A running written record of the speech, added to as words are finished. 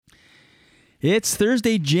It's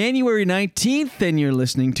Thursday, January 19th, and you're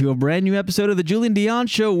listening to a brand new episode of The Julian Dion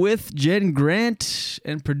Show with Jen Grant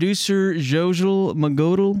and producer Jodel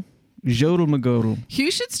Magodel.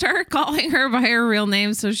 You should start calling her by her real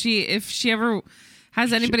name so if she ever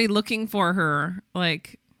has anybody looking for her,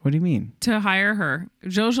 like... What do you mean? To hire her.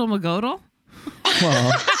 Jodel Magodel?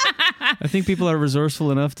 Well, I think people are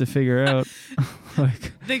resourceful enough to figure out.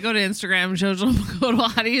 They go to Instagram, Jodel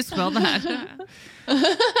Magodel. How do you spell that?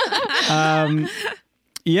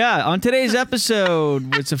 Yeah, on today's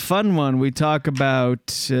episode, it's a fun one. We talk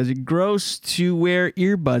about gross to wear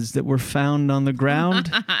earbuds that were found on the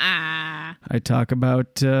ground. I talk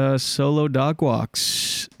about solo dog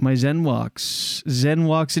walks, my Zen walks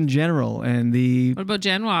in general, and the... What about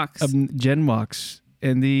Gen walks? Gen walks.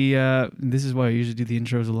 And this is why I usually do the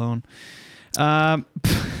intros alone.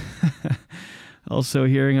 Also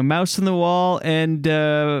hearing a mouse on the wall and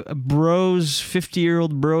bros,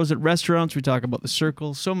 50-year-old bros at restaurants. We talk about the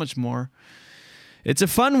circle, so much more. It's a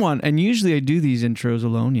fun one. And usually I do these intros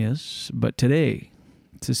alone, yes. But today,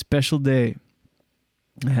 it's a special day.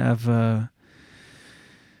 I have...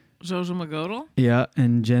 Jodel Magodel? Yeah,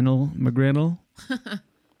 and Jenel McGrinnell.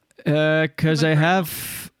 Because I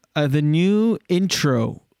have the new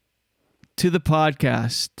intro to the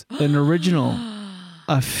podcast, an original...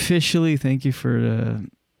 Officially, thank you for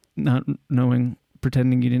not knowing,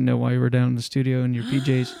 pretending you didn't know why you were down in the studio in your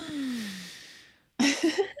PJs.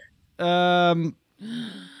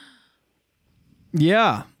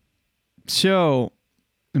 Yeah. So,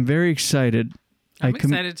 I'm very excited. I'm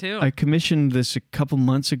excited too. I commissioned this a couple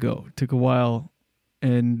months ago. It took a while.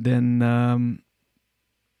 And then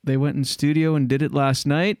they went in studio and did it last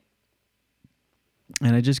night.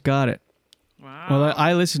 And I just got it. Wow. Well,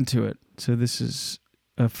 I listened to it. So this is...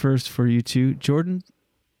 first for you too. Jordan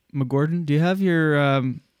McGordon, do you have your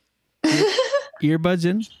earbuds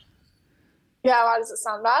in? Yeah, why does it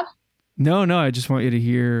sound bad? No, I just want you to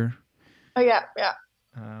hear. Oh, yeah.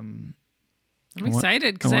 I'm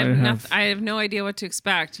excited because I have no idea what to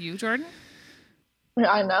expect. You, Jordan?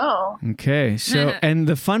 I know. Okay, so and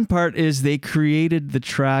the fun part is they created the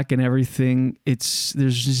track and everything.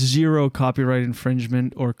 There's zero copyright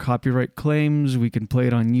infringement or copyright claims. We can play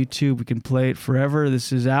it on YouTube. We can play it forever.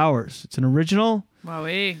 This is ours. It's an original.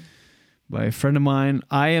 Wowee. By a friend of mine.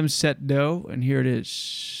 I Am Set Dough, and here it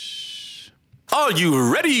is. Are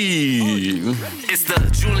you ready? It's the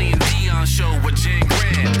Julian Dion Show with Jen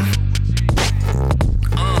Grant.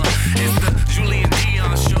 It's the Julian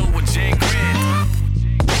Dion Show with Jen Grant.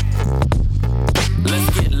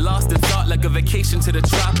 Let's get lost in thought like a vacation to the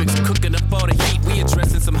tropics. Cooking up all the heat, we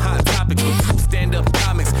addressing some hot topics with two stand-up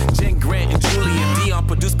comics, Jen Grant and Julian Dion,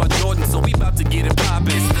 produced by Jordan, so we about to get it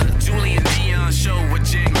poppin'. It's the Julian Dion Show with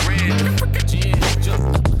Jen Grant.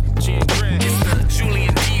 Jen Grant. It's the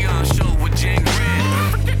Julian Dion Show with Jen Grant.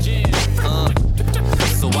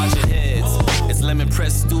 So watch your heads. It's Lemon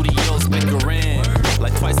Press Studios, Bickering,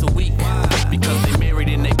 like twice a week, because they married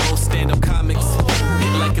and they both stand-up comics.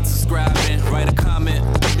 Hit like and subscribe and write a comment.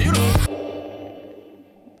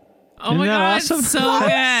 Oh my God, awesome? so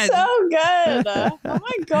good. So good. Oh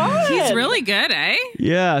my God. He's really good, eh?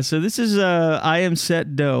 Yeah, so this is I Am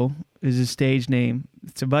Set Dough is his stage name.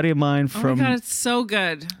 It's a buddy of mine from... Oh my God, it's so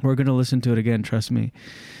good. We're going to listen to it again, trust me.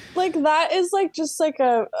 Like, that is like just like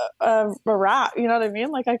a rap, you know what I mean?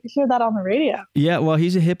 Like, I could hear that on the radio. Yeah, well,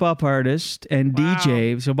 he's a hip hop artist and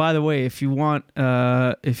DJ. So, by the way, if you want,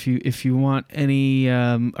 if you want any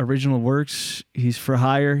original works, he's for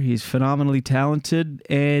hire. He's phenomenally talented,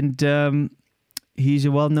 and he's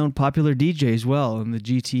a well-known popular DJ as well in the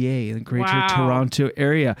GTA, in the Greater Toronto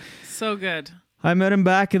area. So good. I met him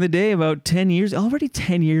back in the day, about 10 years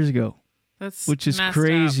ago. Which is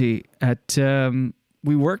crazy. At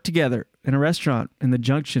we worked together in a restaurant in the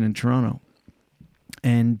Junction in Toronto,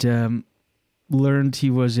 and learned he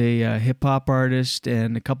was a hip hop artist.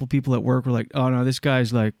 And a couple people at work were like, "Oh no, this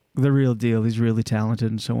guy's like the real deal. He's really talented,"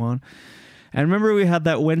 and so on. And remember, we had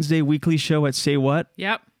that Wednesday weekly show at Say What?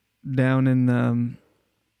 Yep. Down in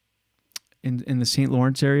the St.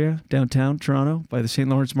 Lawrence area, downtown Toronto, by the St.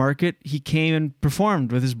 Lawrence Market. He came and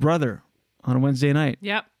performed with his brother on a Wednesday night.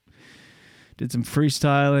 Yep. Did some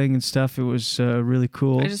freestyling and stuff. It was really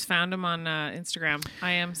cool. I just found him on Instagram.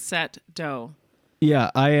 I Am Set Dough.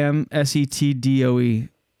 Yeah, I am SETDOE.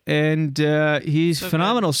 And he's so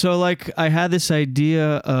phenomenal. Good. So, like, I had this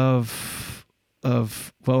idea of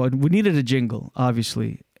well, we needed a jingle,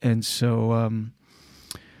 obviously. And so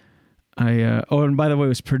and by the way, it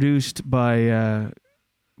was produced by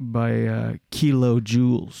Kilo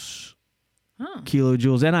Jules. Oh. Kilo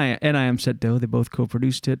Jules and I Am Set Dough. They both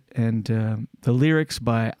co-produced it, and the lyrics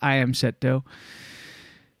by I Am Set Dough.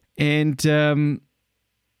 And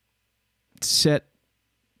Set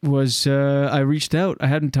was, I reached out. I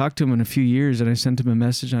hadn't talked to him in a few years, and I sent him a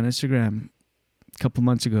message on Instagram a couple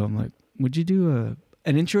months ago. I'm like, would you do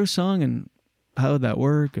an intro song, and how would that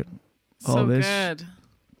work, and all this? So good.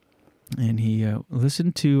 And he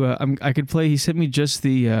listened to, I could play, he sent me just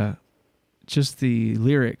the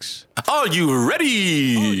lyrics. Are you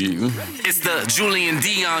ready? It's the Julian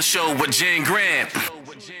Dion Show with Jen Grant.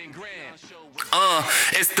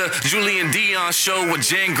 It's the Julian Dion Show with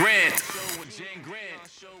Jen Grant.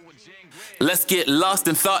 Let's get lost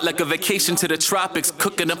in thought like a vacation to the tropics.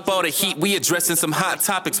 Cooking up all the heat, we addressing some hot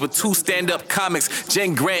topics with two stand-up comics,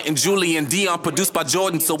 Jen Grant and Julian Dion, produced by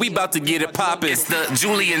Jordan, so we about to get it poppin'. It's the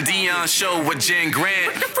Julian Dion Show with Jen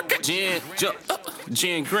Grant.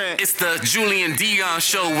 Jen Grant. It's the Julian Dion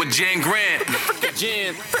Show with Jen Grant.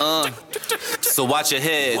 So watch your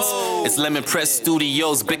heads. Whoa. It's Lemon Press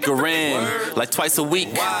Studios bickering like twice a week.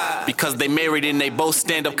 Why? Because they married and they both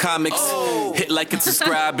stand-up comics. Oh. Hit like and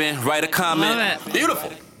subscribe and write a comment. Love it. Beautiful.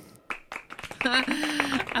 Oh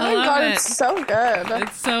my God, it's so good.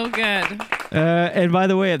 It's so good. And by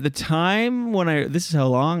the way, at the time when this is how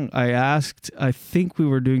long I asked, I think we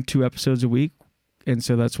were doing 2 episodes a week. And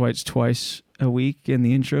so that's why it's twice a week in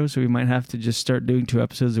the intro. So we might have to just start doing 2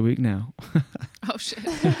 episodes a week now. Oh, shit.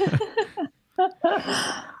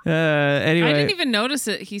 Anyway. I didn't even notice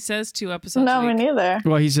it. He says 2 episodes no, a week. me neither.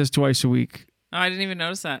 Well, he says twice a week. Oh, I didn't even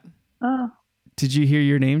notice that. Oh. Did you hear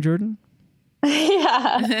your name, Jordan?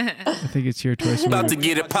 Yeah. I think it's here twice a week. About to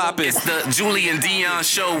get it poppin'. It's the Julian Dion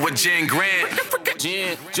Show with Jen Grant.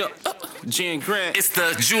 Jen Grant. It's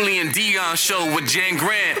the Julian Dion Show with Jen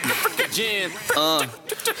Grant.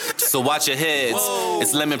 So watch your heads. Whoa.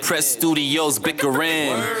 It's Lemon Press Studios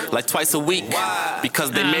bickering like twice a week. Why?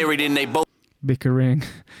 Because they married and they both bickering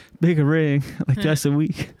like twice a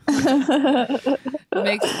week. It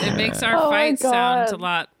makes our fight sound a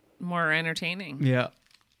lot more entertaining. Yeah.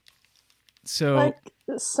 So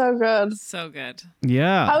so good. So good.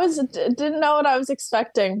 Yeah. I didn't know what I was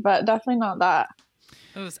expecting, but definitely not that.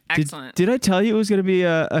 It was excellent. Did I tell you it was going to be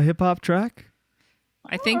a hip hop track?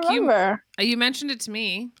 I think you mentioned it to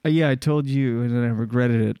me. Yeah, I told you, and then I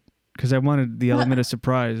regretted it because I wanted the element of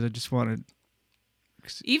surprise. I just wanted.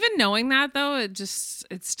 Even knowing that though, it's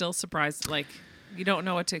still surprised. Like you don't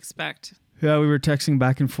know what to expect. Yeah, we were texting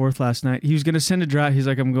back and forth last night. He was going to send a draft. He's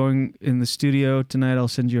like, I'm going in the studio tonight. I'll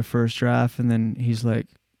send you a first draft. And then he's like,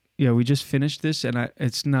 yeah, we just finished this. And I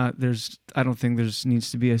don't think there's needs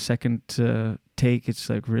to be a second take. It's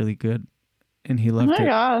like really good. And he loved it. Oh my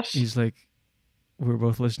gosh. He's like, we were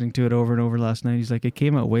both listening to it over and over last night. He's like, it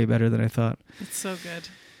came out way better than I thought. It's so good.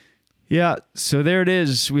 Yeah, so there it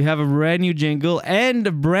is. We have a brand new jingle and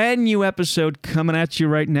a brand new episode coming at you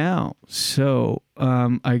right now. So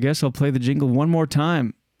I guess I'll play the jingle one more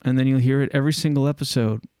time, and then you'll hear it every single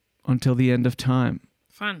episode until the end of time.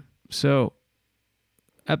 Fun. So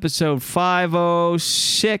episode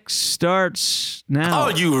 506 starts now.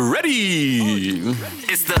 Are you ready?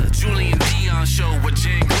 It's the Julian Dion Show with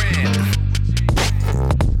Jen Grant.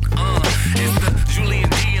 It's the Julian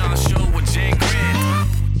Dion Show with Jen Grant.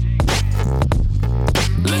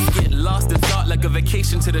 Let's get lost in thought like a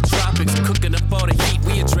vacation to the tropics. Cooking up all the heat,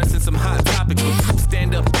 we addressing some hot topics with 2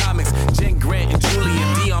 stand-up comics, Jen Grant and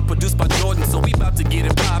Julian Dion, produced by Jordan, so we about to get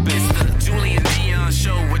it poppin'. It's the Julian Dion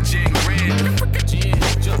Show with Jen Grant.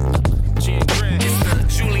 Jen Grant. It's the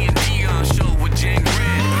Julian Dion Show with Jen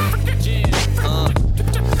Grant.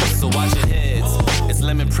 So watch your heads. It's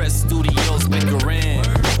Lemon Press Studios bickering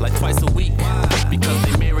like twice a week. Because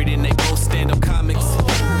they married and they both stand-up comics.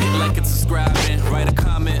 Hit like and subscribe and write a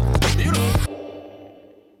comment.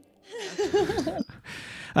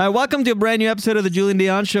 Welcome to a brand new episode of the Julian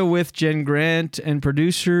Dion Show with Jen Grant and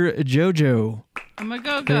producer JoJo. I'm a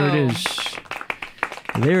go-go. There it is.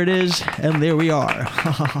 There it is, and there we are.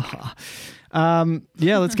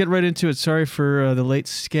 Yeah, let's get right into it. Sorry for the late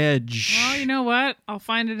sketch. Well, you know what? I'll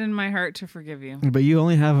find it in my heart to forgive you. But you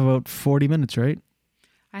only have about 40 minutes, right?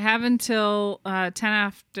 I have until 10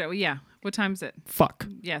 after. Yeah. What time is it? Fuck.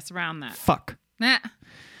 Yes, around that. Fuck. Nah.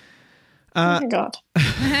 Oh my God.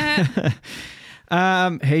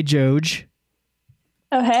 Hey, Joj.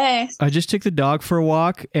 Oh, hey. I just took the dog for a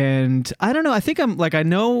walk, and I don't know. I think I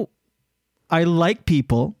know I like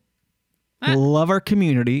people, love our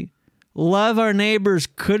community, love our neighbors.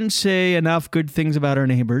 Couldn't say enough good things about our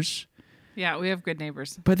neighbors. Yeah, we have good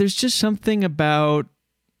neighbors. But there's just something about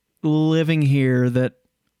living here that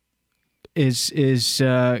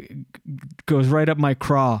goes right up my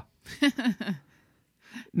craw.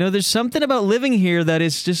 No, there's something about living here that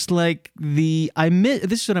is just like this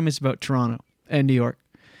is what I miss about Toronto and New York.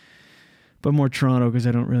 but more Toronto because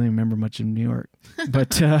I don't really remember much in New York.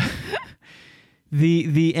 But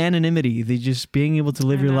the anonymity, the just being able to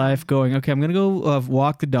live your life going, okay, I'm going to go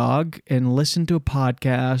walk the dog and listen to a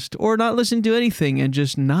podcast or not listen to anything and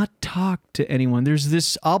just not talk to anyone. There's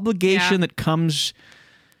this obligation that comes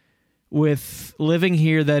with living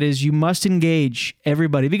here that is you must engage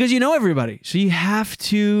everybody because you know everybody. So you have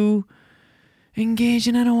to engage,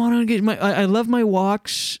 and I don't want to engage. I love my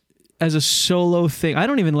walks as a solo thing. I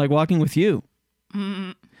don't even like walking with you.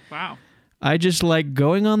 Wow. I just like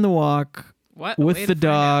going on the walk with the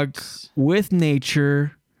dog, with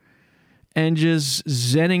nature, and just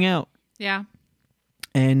zenning out. Yeah.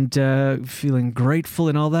 And feeling grateful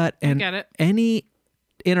and all that. And I get it. Any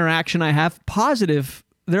interaction I have, positive,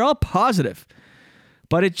 they're all positive.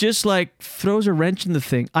 But it just like throws a wrench in the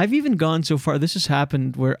thing. I've even gone so far, this has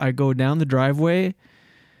happened where I go down the driveway,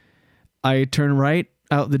 I turn right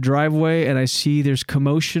out the driveway, and I see there's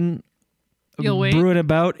commotion brewing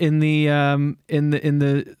about in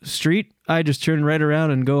the street. I just turn right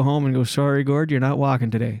around and go home and go, sorry, Gord, you're not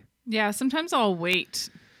walking today. Yeah, sometimes I'll wait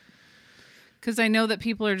because I know that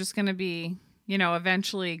people are just going to be,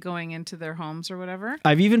 eventually going into their homes or whatever.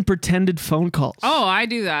 I've even pretended phone calls. Oh, I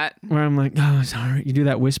do that. Where I'm like, oh, sorry. You do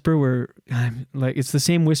that whisper where I'm like, it's the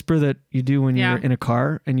same whisper that you do when you're in a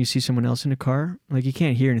car and you see someone else in a car. Like you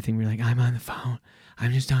can't hear anything. You're like, I'm on the phone.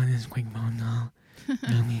 I'm just on this quick phone call.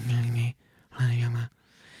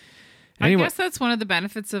 Anyway. I guess that's one of the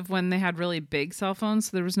benefits of when they had really big cell phones.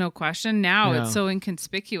 So there was no question. Now it's so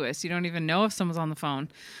inconspicuous. You don't even know if someone's on the phone.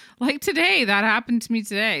 Like today, that happened to me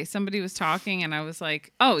today. Somebody was talking and I was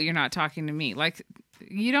like, oh, you're not talking to me. Like,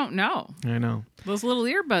 you don't know. I know. Those little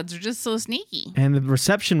earbuds are just so sneaky. And the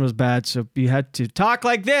reception was bad, so you had to talk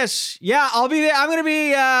like this. Yeah, I'll be there. I'm going to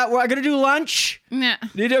be, we're going to do lunch. Nah.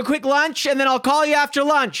 You do a quick lunch, and then I'll call you after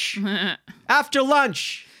lunch. After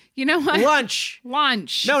lunch. You know what?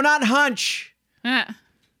 Lunch. No, not hunch.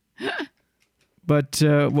 But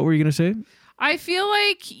what were you going to say? I feel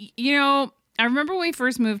like, I remember when we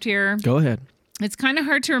first moved here. Go ahead. It's kind of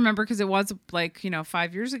hard to remember because it was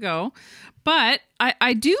 5 years ago. But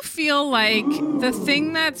I do feel like the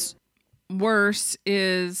thing that's worse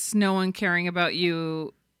is no one caring about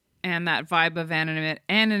you, and that vibe of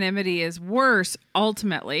anonymity is worse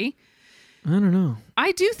ultimately. I don't know.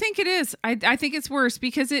 I do think it is. I think it's worse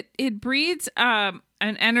because it breeds an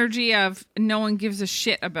energy of no one gives a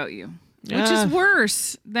shit about you. Which is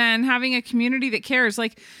worse than having a community that cares.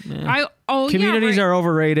 Communities are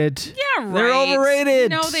overrated. Yeah, right. They're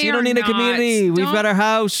overrated. No, they You don't need a community. We've got our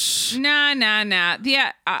house. Nah.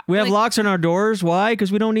 Yeah, we have locks on our doors. Why?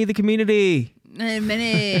 Because we don't need the community.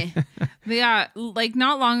 Yeah,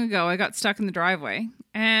 not long ago, I got stuck in the driveway,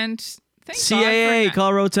 and CAA,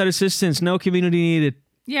 call roadside assistance. No community needed.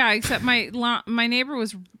 Yeah, except our neighbor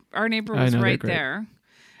was right there,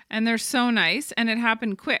 and they're so nice, and it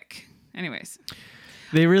happened quick. Anyways,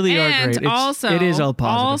 they really are great. It is all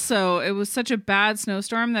positive. Also, it was such a bad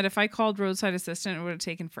snowstorm that if I called roadside assistant, it would have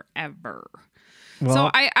taken forever. Well,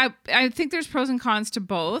 so I think there's pros and cons to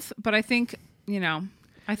both, but I think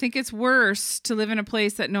it's worse to live in a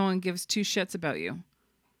place that no one gives two shits about you.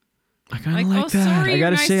 I kind of like that. Sorry, I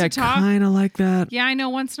gotta say, I kind of like that. Yeah, I know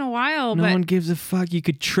once in a while, no one gives a fuck. You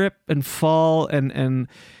could trip and fall and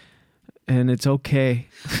it's okay.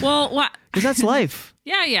 Well, because that's life.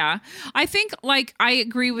 Yeah. I think I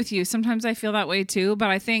agree with you. Sometimes I feel that way too, but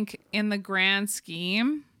I think in the grand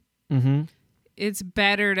scheme, it's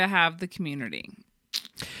better to have the community.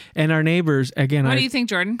 And our neighbors, again, what do you think,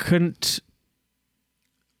 Jordan? Couldn't.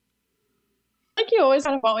 I think you always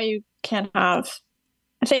kind of want what you can't have.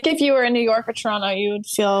 I think if you were in New York or Toronto, you would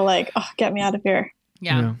feel like, oh, get me out of here.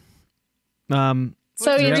 Yeah.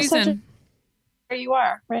 So you're just where you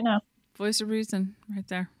are right now. Voice of reason right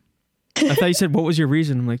there. I thought you said, what was your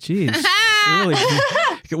reason? I'm like, geez, really?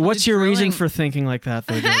 What's your reason for thinking like that,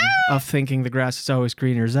 though, Jordan? Of thinking the grass is always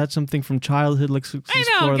greener? Is that something from childhood? I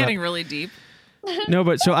know, I'm getting really deep. No,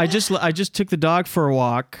 but so I just took the dog for a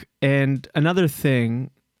walk, and another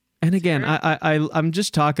thing, and again, sure. I'm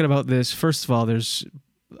just talking about this. First of all, there's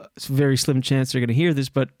a very slim chance they're going to hear this,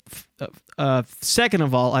 but second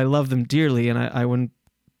of all, I love them dearly, and I wouldn't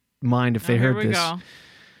mind if they heard this. Go.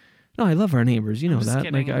 No, I love our neighbors. You know that.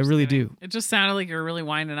 Kidding, I really do. It just sounded like you were really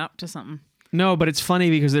winding up to something. No, but it's funny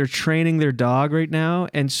because they're training their dog right now.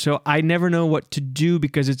 And so I never know what to do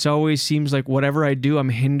because it always seems like whatever I do, I'm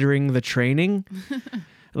hindering the training.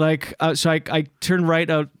 So I turn right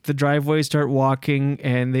out the driveway, start walking,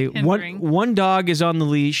 and one dog is on the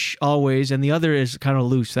leash always, and the other is kind of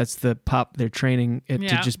loose. That's the pup. They're training it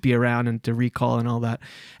to just be around and to recall and all that.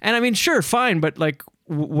 And I mean, sure, fine, but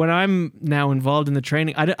when I'm now involved in the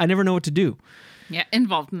training, I never know what to do. Yeah,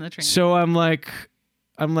 involved in the training. So I'm like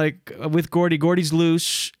with Gordy. Gordy's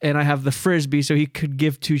loose, and I have the Frisbee, so he could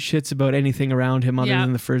give two shits about anything around him other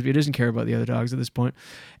than the Frisbee. He doesn't care about the other dogs at this point.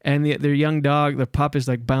 And their young dog, the pup, is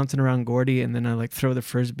like bouncing around Gordy, and then I like throw the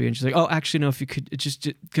Frisbee, and she's like, "Oh, actually, no. If you could just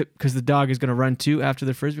because the dog is gonna run too after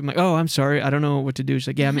the Frisbee." I'm like, "Oh, I'm sorry. I don't know what to do." She's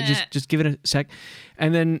like, "Yeah, I mean, just give it a sec,"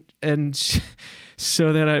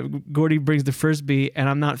 so then Gordy brings the Frisbee, and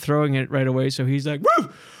I'm not throwing it right away, so he's like,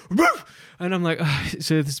 "Woof, woof." And I'm like,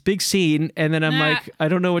 so this big scene, and then I'm like, I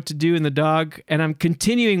don't know what to do in the dog, and I'm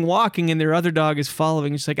continuing walking, and their other dog is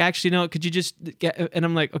following. It's like, actually, no, could you just get? And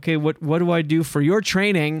I'm like, okay, what do I do for your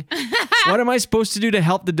training? What am I supposed to do to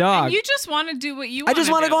help the dog? And you just want to do what you want. I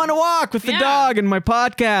just want to go on a walk with the dog and my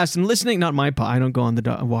podcast and listening. Not my I don't go on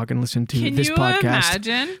the walk and listen to this podcast. Can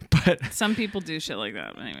you imagine? But some people do shit like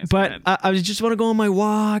that. Anyways, but I just want to go on my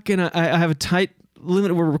walk, and I have a tight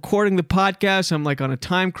limit. We're recording the podcast. I'm like on a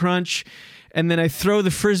time crunch. And then I throw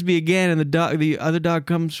the Frisbee again, and the other dog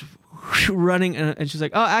comes running, and she's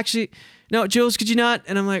like, "Oh, actually, no, Jules, could you not?"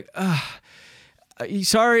 And I'm like,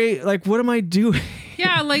 "Sorry, like, what am I doing?"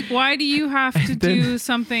 Yeah, like, why do you have to do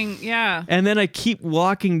something? Yeah. And then I keep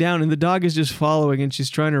walking down, and the dog is just following, and she's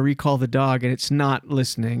trying to recall the dog, and it's not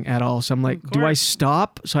listening at all. So I'm like, "Do I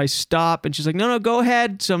stop?" So I stop, and she's like, "No, go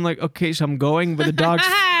ahead." So I'm like, "Okay," so I'm going, but the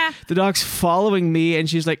dog's following me, and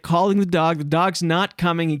she's like calling the dog. The dog's not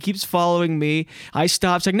coming. He keeps following me. I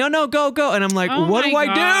stop. It's like, no, go. And I'm like, what do I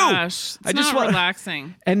do? It's I just want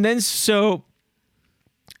relaxing. And then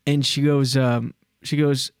and she goes, I'm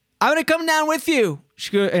gonna come down with you.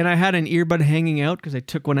 She goes, and I had an earbud hanging out because I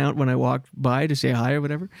took one out when I walked by to say hi or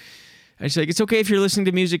whatever. And she's like, it's okay if you're listening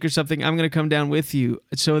to music or something. I'm gonna come down with you.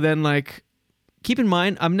 So then, like, keep in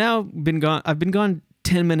mind, I've been gone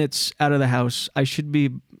 10 minutes out of the house. I should be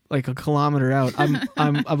like a kilometer out.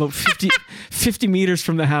 I'm about 50 meters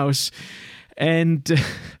from the house, and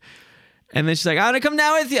then she's like, "I'm gonna come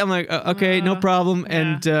down with you." I'm like, "Okay, no problem."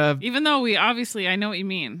 Yeah. And even though I know what you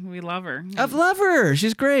mean. We love her. I love her.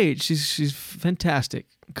 She's great. She's fantastic.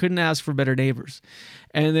 Couldn't ask for better neighbors.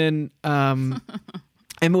 And then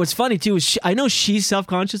and what's funny too is I know she's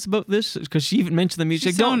self-conscious about this because she even mentioned the music.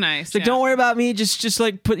 She's so nice. Like, don't worry about me. Just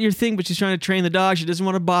like put your thing. But she's trying to train the dog. She doesn't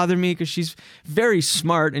want to bother me because she's very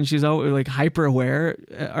smart and she's always like hyper aware.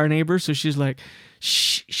 Our neighbor, so she's like,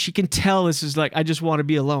 she can tell this is like I just want to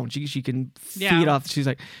be alone. She can feed off. She's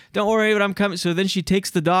like, don't worry, but I'm coming. So then she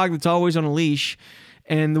takes the dog that's always on a leash.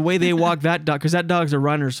 And the way they walk that dog, because that dog's a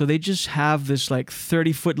runner, so they just have this like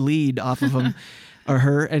 30-foot lead off of him. Or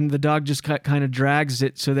her, and the dog just kind of drags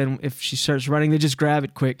it. So then if she starts running, they just grab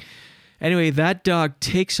it quick. Anyway, that dog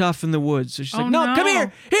takes off in the woods. So she's like, no, come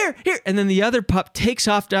here. And then the other pup takes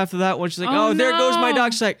off after that one. She's like, there goes my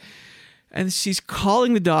dog. She's like, and she's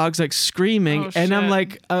calling the dogs, like screaming. And I'm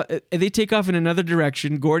like, they take off in another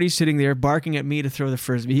direction. Gordy's sitting there barking at me to throw the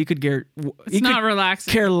Frisbee. He could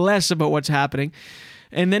relaxing. Care less about what's happening.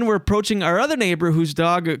 And then we're approaching our other neighbor whose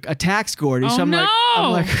dog attacks Gordy. So I'm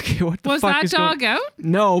like, okay, what the fuck is going on? Was that dog out?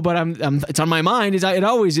 No, but it's on my mind. It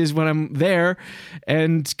always is when I'm there,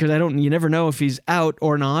 and because you never know if he's out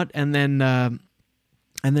or not. And then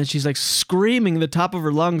she's like screaming the top of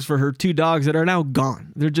her lungs for her two dogs that are now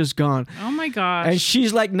gone. They're just gone. Oh my gosh! And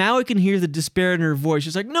she's like, now I can hear the despair in her voice.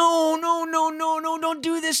 She's like, no, don't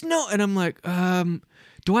do this, no. And I'm like,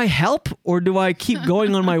 do I help or do I keep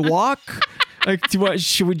going on my walk? Like,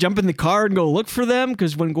 should we jump in the car and go look for them?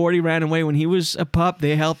 Because when Gordy ran away when he was a pup,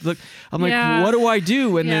 they helped look. I'm like, what do I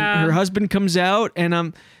do? And then her husband comes out, and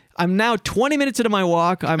I'm now 20 minutes into my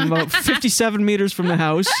walk. I'm about 57 meters from the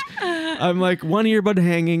house. I'm like one earbud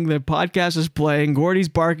hanging. The podcast is playing. Gordy's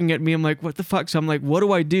barking at me. I'm like, what the fuck? So I'm like, what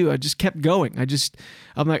do I do? I just kept going.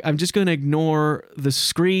 I'm like, I'm just going to ignore the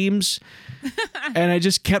screams. And I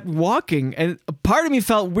just kept walking. And a part of me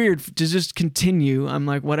felt weird to just continue. I'm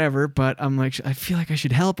like, whatever. But I'm like, I feel like I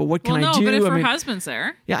should help. But what can I do? But if her husband's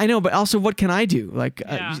there. Yeah, I know. But also, what can I do? Like,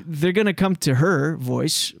 they're going to come to her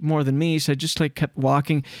voice more than me. So I just like kept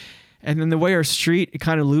walking. And then the way our street, it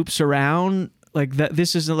kind of loops around like that.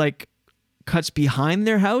 This is like cuts behind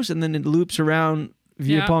their house. And then it loops around.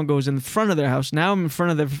 Viewpoint goes in front of their house. Now I'm in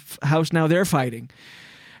front of the house. Now they're fighting.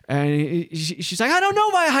 And she's like, I don't know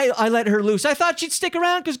why I let her loose. I thought she'd stick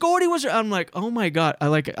around because Gordy was. I'm like, oh my God.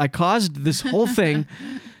 I caused this whole thing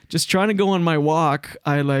just trying to go on my walk.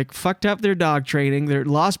 I like fucked up their dog training. They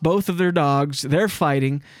lost both of their dogs. They're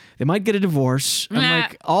fighting. They might get a divorce. I'm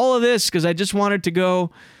like, all of this because I just wanted to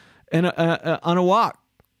go on a walk.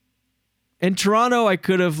 In Toronto, I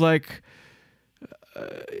could have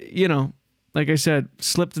like I said,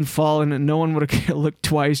 slipped and fallen, and no one would have looked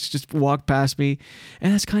twice, just walked past me.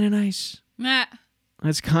 And that's kind of nice. Nah.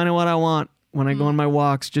 That's kind of what I want when I go on my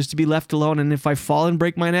walks, just to be left alone. And if I fall and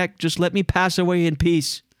break my neck, just let me pass away in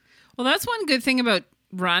peace. Well, that's one good thing about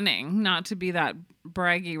running, not to be that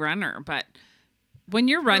braggy runner, but when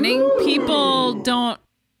you're running, people don't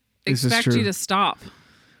expect you to stop.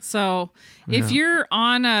 So if you're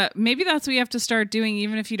on maybe that's what you have to start doing,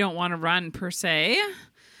 even if you don't want to run per se.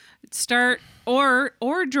 Start or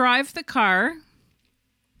drive the car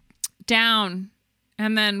down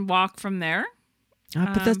and then walk from there.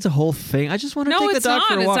 But that's the whole thing. I just want to take the dog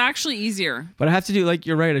for a walk. It's actually easier. But I have to do, like,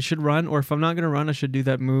 you're right, I should run, or if I'm not going to run, I should do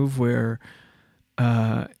that move where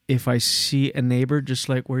if I see a neighbor, just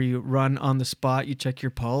like where you run on the spot, you check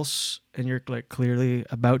your pulse, and you're like clearly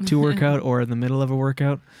about to work out or in the middle of a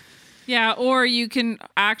workout. Yeah, or you can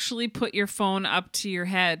actually put your phone up to your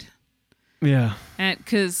head. Yeah. And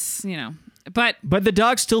because, but the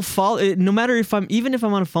dogs still fall. No matter even if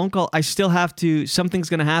I'm on a phone call, I still have to, something's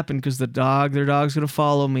going to happen because their dog's going to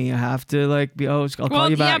follow me. I have to I'll call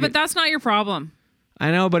you back. Yeah, but that's not your problem. I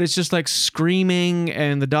know, but it's just like screaming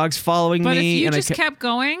and the dog's following me. But if you just kept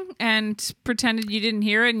going and pretended you didn't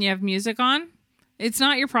hear it and you have music on, it's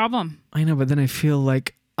not your problem. I know, but then I feel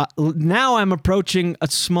like now I'm approaching a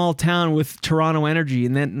small town with Toronto energy,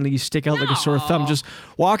 and then you stick out like a sore thumb, just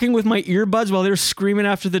walking with my earbuds while they're screaming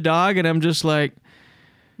after the dog, and I'm just like,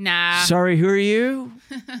 nah. Sorry, who are you?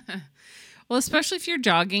 Well, especially if you're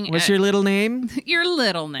jogging. What's your little name? Your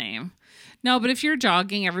little name. No, but if you're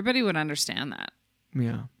jogging, everybody would understand that.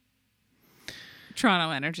 Yeah. Toronto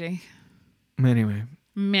energy. Anyway.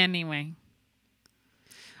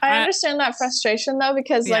 I understand that frustration though,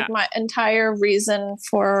 because like my entire reason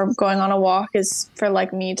for going on a walk is for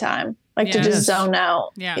like me time, like to just zone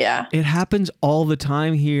out. Yeah. It happens all the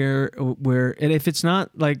time here and if it's not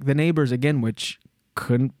like the neighbors again, which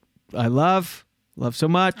I love so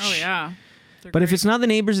much. Oh yeah. But if it's not the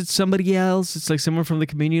neighbors, it's somebody else. It's like someone from the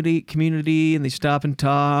community, and they stop and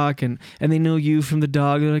talk, and they know you from the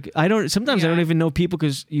dog. They're like, sometimes I don't even know people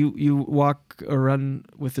because you walk or run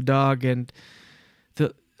with the dog, and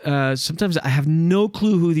sometimes I have no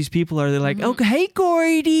clue who these people are. They're like, oh, hey,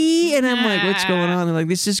 Gordy. And I'm like, what's going on? They're like,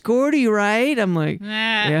 this is Gordy, right? I'm like,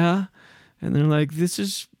 yeah. And they're like, this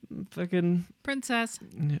is fucking... Princess.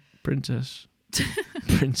 Yeah, princess.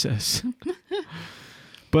 Princess.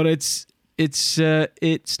 But it's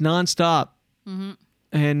nonstop. Mm-hmm.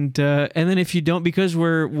 And then if you don't, because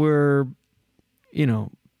we're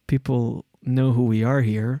people know who we are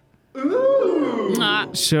here.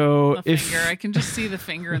 So I can just see the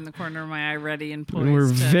finger in the corner of my eye, ready and poised. We're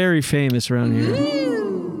very famous around here.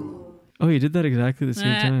 Oh, you did that exactly the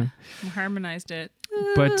same time. I harmonized it.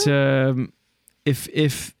 But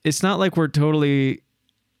if it's not like we're totally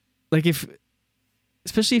like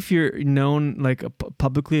especially if you're known like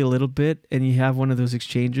publicly a little bit and you have one of those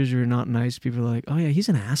exchanges, you're not nice. People are like, oh yeah, he's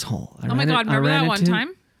an asshole. Remember that one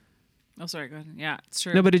time? Oh, sorry. Go ahead. Yeah, it's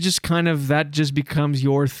true. No, but it just that just becomes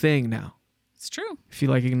your thing now. It's true. If you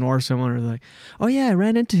like ignore someone or like, oh yeah, I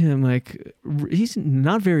ran into him. Like he's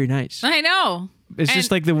not very nice. I know. It's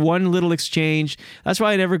just like the one little exchange. That's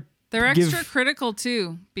why I never. They're extra critical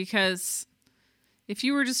too, because if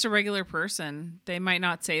you were just a regular person, they might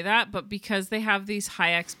not say that, but because they have these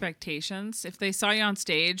high expectations, if they saw you on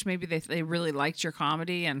stage, maybe they really liked your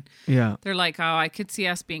comedy and they're like, oh, I could see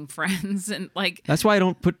us being friends. And like, that's why I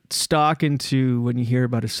don't put stock into when you hear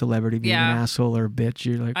about a celebrity being an asshole or a bitch.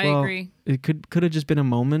 You're like, well, I agree. It could have just been a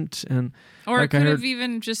moment. Or like it could have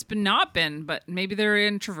even just not been, but maybe they're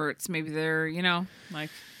introverts. Maybe they're, like,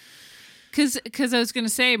 cause I was going to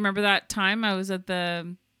say, remember that time I was at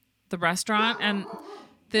the restaurant and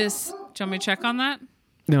this, do you want me to check on that?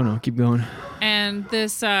 No, keep going. And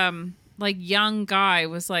this like young guy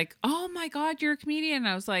was like, oh my God, you're a comedian. And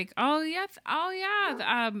I was like, oh yeah.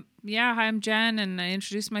 Hi, I'm Jen. And I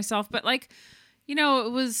introduced myself, but like, it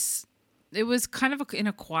was kind of in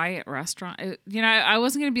a quiet restaurant. I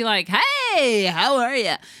wasn't going to be like, hey, how are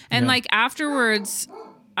you? And like afterwards,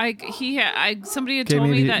 somebody had told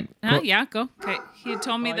me that. Yeah, go. Okay, he had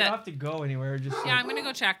told me that. You don't have to go anywhere. Just I'm gonna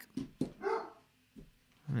go check.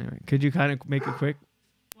 Anyway, could you kind of make it quick?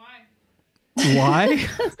 Why?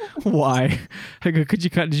 Why? I go.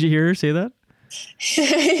 Did you hear her say that?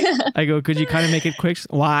 I go. Could you kind of make it quick?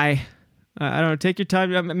 Why? I don't know. Take your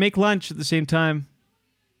time. Make lunch at the same time.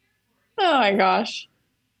 Oh my gosh.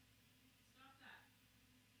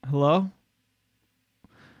 Hello?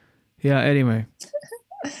 Yeah. Anyway.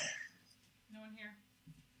 No one here.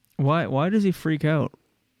 Why does he freak out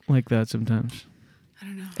like that sometimes? I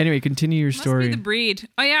don't know. Anyway, continue your story. Must be the breed.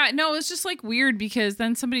 Oh yeah, no, it was just like weird because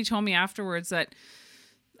then somebody told me afterwards that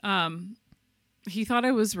he thought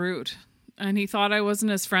I was rude and he thought I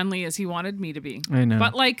wasn't as friendly as he wanted me to be. I know.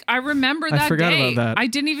 But like I remember that I forgot day. about that. I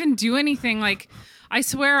didn't even do anything. Like I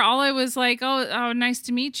swear all I was like, oh, nice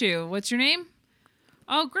to meet you. What's your name?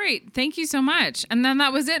 Oh, great. Thank you so much. And then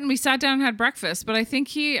that was it. And we sat down and had breakfast. But I think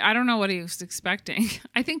I don't know what he was expecting.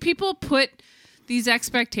 I think people put these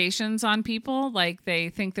expectations on people. Like they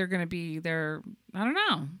think they're going to be I don't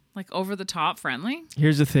know, like over the top friendly.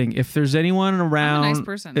 Here's the thing. If there's anyone around, I'm a nice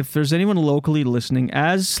person. If there's anyone locally listening,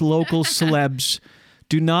 as local celebs,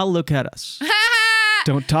 do not look at us.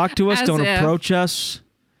 Don't talk to us. Don't approach us.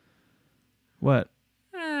 What?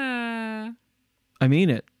 I mean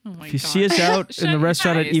it. Oh my if you God. see us out in the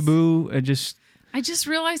restaurant at Ibu and I just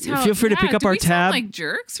realized how. Feel free to pick up our tab. Sound like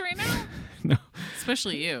jerks right now. No,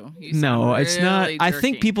 especially you. No, it's really not. jerky. I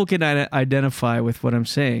think people can identify with what I'm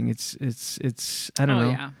saying. It's. I don't know.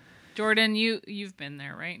 Yeah, Jordan, you've been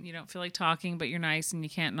there, right? You don't feel like talking, but you're nice and you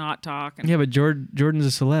can't not talk. And yeah, but Jordan's a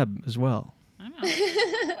celeb as well. I know.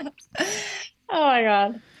 Oh my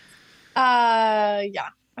God. Yeah,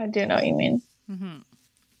 I do know what you mean. Mm-hmm.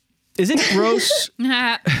 Is it gross?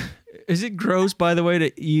 Is it gross, by the way,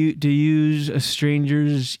 to use a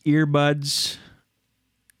stranger's earbuds?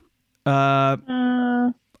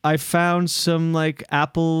 I found some like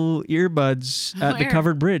Apple earbuds at the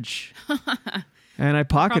covered bridge, and I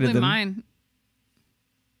pocketed Probably them. Mine.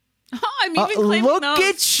 Oh, I'm even claiming look those.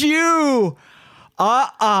 at you!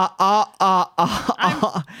 And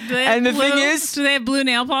the thing is, do they have blue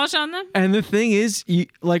nail polish on them? And the thing is, you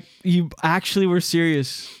actually were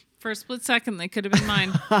serious. For a split second, they could have been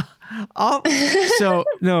mine. So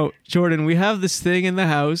no, Jordan, we have this thing in the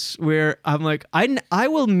house where I'm like, I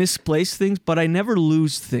will misplace things, but I never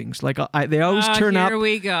lose things. Like they always turn up. Here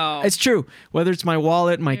we go. It's true. Whether it's my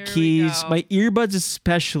wallet, my keys, my earbuds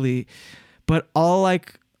especially, but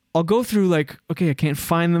I'll go through like, okay, I can't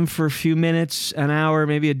find them for a few minutes, an hour,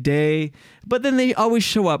 maybe a day, but then they always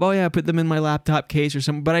show up. Oh yeah, I put them in my laptop case or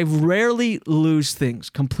something, but I rarely lose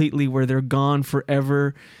things completely where they're gone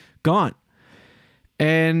forever. Gone.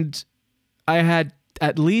 And I had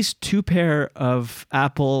at least 2 pair of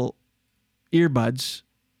Apple earbuds,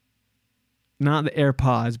 not the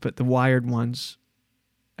AirPods, but the wired ones,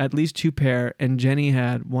 at least 2 pair. And Jenny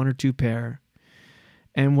had 1 or 2 pair.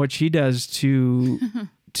 And what she does to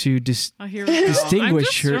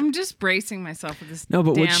distinguish her. I'm just bracing myself with this. No,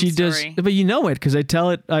 but what she does, but you know it because I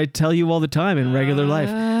tell you all the time in regular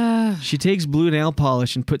life. She takes blue nail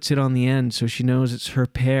polish and puts it on the end so she knows it's her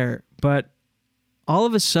pair. But all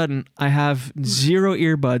of a sudden, I have 0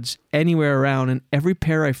 earbuds anywhere around, and every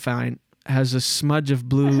pair I find has a smudge of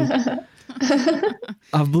blue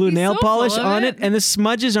nail polish on it, and the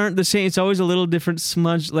smudges aren't the same. It's always a little different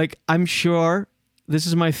smudge. Like I'm sure. This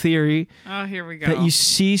is my theory. Oh, here we go. That you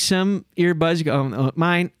see some earbuds, you go, oh,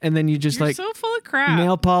 mine, and then you just You're so full of crap.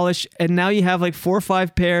 Nail polish, and now you have like 4 or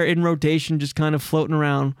 5 pair in rotation, just kind of floating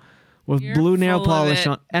around with blue nail polish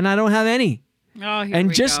on, and I don't have any. Oh, here and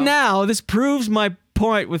we just go. now, this proves my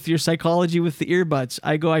point with your psychology with the earbuds.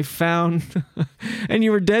 I found, and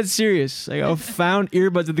you were dead serious. I found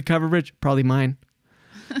earbuds at the covered bridge, probably mine.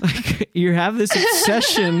 Like you have this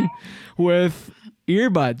obsession with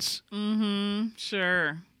earbuds. Mm-hmm.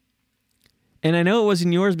 Sure. And I know it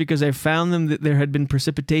wasn't yours because I found them that there had been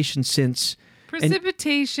precipitation since.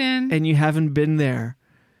 Precipitation. And you haven't been there.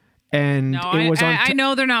 And no, it was I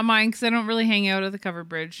know they're not mine because I don't really hang out at the covered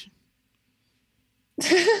bridge.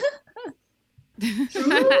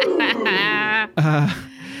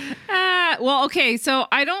 Well, okay, so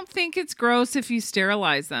I don't think it's gross if you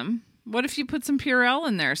sterilize them. What if you put some Purell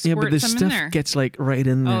in there? Squirt but this some stuff in there. gets like right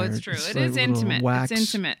in there. Oh, it's true. It like is intimate. wax. It's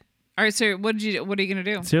intimate. All right, so what are you gonna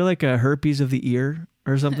do? Is there like a herpes of the ear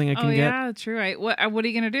or something I can get? Yeah, true. Right. What are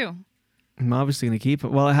you gonna do? I'm obviously gonna keep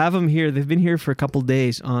it. Well, I have them here. They've been here for a couple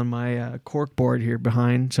days on my cork board here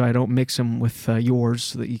behind, so I don't mix them with yours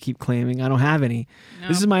so that you keep claiming I don't have any. Nope.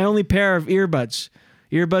 This is my only pair of earbuds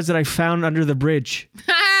that I found under the bridge.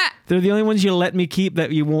 They're the only ones you let me keep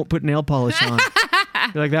that you won't put nail polish on.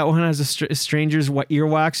 You're like, that one has a stranger's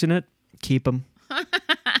earwax in it. Keep them.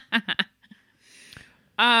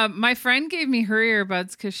 My friend gave me her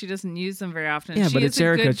earbuds because she doesn't use them very often. Yeah, she but it's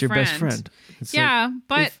Erica. It's your best friend.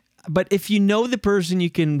 But if you know the person,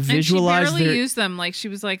 you can visualize. And she barely used them. Like she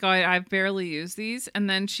was like, "Oh, I've barely used these," and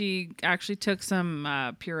then she actually took some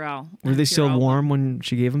Purell. Were they still warm when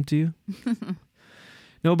she gave them to you?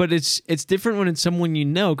 No, but it's different when it's someone you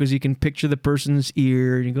know because you can picture the person's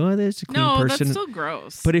ear and you go, "Oh, that's a clean person." No, that's still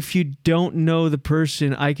gross. But if you don't know the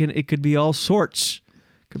person, it could be all sorts.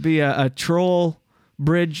 It could be a troll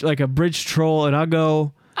bridge, like a bridge troll, and I'll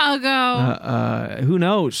go. Who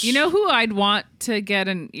knows? You know who I'd want to get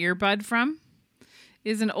an earbud from?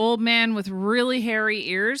 Is an old man with really hairy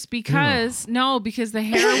ears because the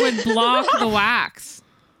hair would block the wax.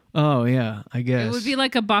 Oh yeah, I guess it would be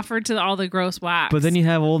like a buffer to all the gross wax. But then you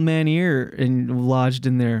have old man ear lodged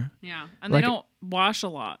in there. Yeah, and like, they don't wash a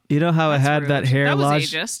lot. You know how That's I had rude. that hair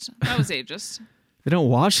lodged? That was ageist. They don't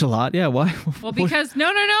wash a lot. Yeah, why? Well, because no.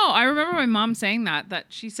 I remember my mom saying that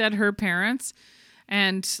she said her parents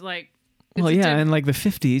and like. Well, yeah, in like the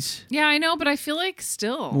 50s. Yeah, I know, but I feel like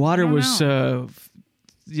still water was.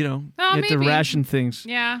 You had to ration things.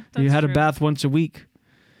 Yeah, that's you had true. a bath once a week.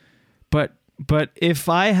 But if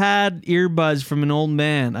I had earbuds from an old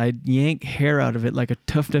man, I'd yank hair out of it like a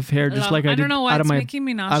tuft of hair, just like I did out of my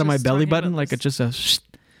belly button, like just a.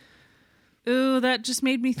 Ooh, that just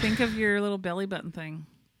made me think of your little belly button thing.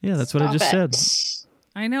 Yeah, that's what I just said.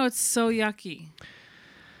 I know, it's so yucky.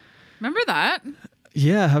 Remember that?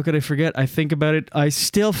 Yeah, how could I forget? I think about it. I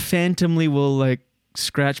still phantomly will like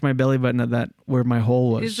scratch my belly button at that where my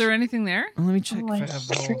hole was. Is there anything there? Oh, let me check. Oh my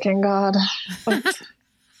freaking God.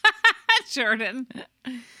 Jordan.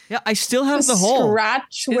 Yeah, I still have the hole.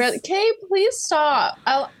 Scratch where? Okay, please stop.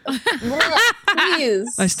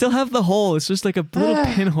 Please. I still have the hole. It's just like a little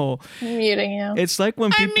pinhole. I'm muting you. It's like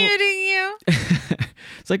when people. I'm muting you.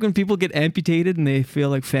 It's like when people get amputated and they feel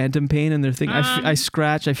like phantom pain and they're thinking, I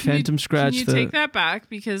scratch, I phantom scratch. Can you take that back?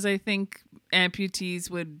 Because I think amputees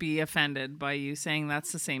would be offended by you saying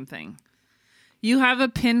that's the same thing. You have a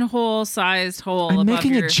pinhole-sized hole. I'm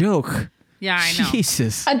making a joke. Yeah, I know.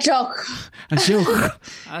 Jesus. A joke. A joke.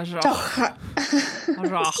 A joke.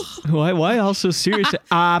 Why also serious?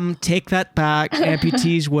 Take that back.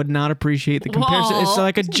 Amputees would not appreciate the comparison. It's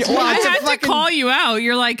like a joke. I had to call you out.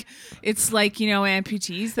 You're like, it's like,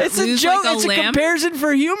 amputees that it's lose a joke. like a it's limb. A comparison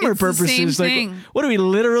for humor purposes. The same thing. What are we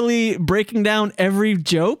literally breaking down every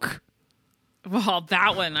joke? Well,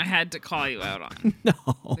 that one I had to call you out on. No.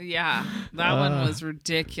 Yeah, that one was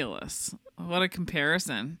ridiculous. What a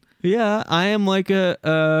comparison. Yeah, I am like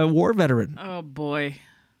a war veteran. Oh, boy.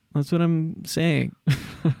 That's what I'm saying.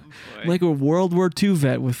 Like a World War II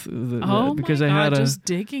vet with because my God, I had just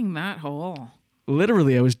digging that hole.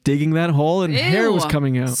 Literally, I was digging that hole and hair was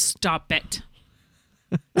coming out. Stop it.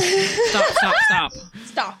 Stop.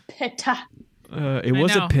 Stop it. It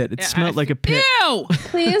was a pit. It smelled like a pit. Ew!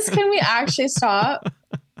 Please, can we actually stop?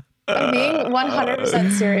 I'm being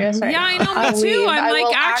 100% serious right now. Yeah, I know, me too. I'm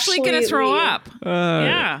like actually going to throw up.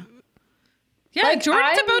 Yeah. Yeah, like,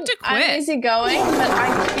 Jordan's about to quit. I'm easygoing, but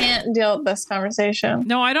I can't deal with this conversation.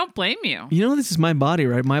 No, I don't blame you. You know, this is my body,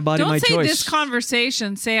 right? My body, my choice. Don't say this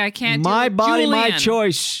conversation. Say I can't deal with Julian. My body, my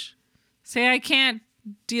choice. Say I can't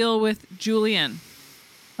deal with Julian.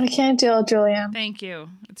 I can't deal with Julian. Thank you.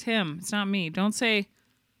 It's him. It's not me. Don't say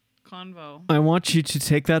convo. I want you to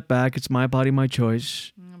take that back. It's my body, my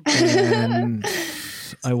choice. And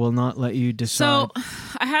I will not let you decide. So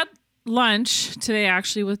I had lunch today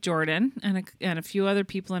actually with Jordan and a few other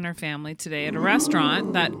people in our family today at a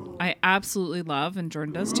restaurant that I absolutely love, and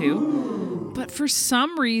Jordan does too. But for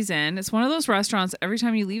some reason, it's one of those restaurants, every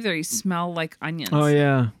time you leave there, you smell like onions. Oh,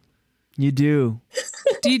 yeah. You do.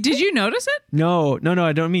 Did you notice it? No.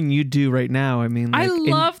 I don't mean you do right now. I mean, like, I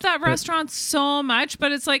love that restaurant so much,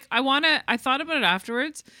 but it's like, I thought about it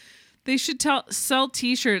afterwards. They should sell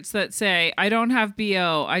t-shirts that say, I don't have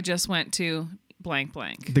BO. I just went to blank.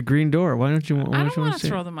 The Green Door. Why don't you? I don't want to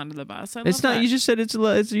throw them under the bus. It's not. You just said it's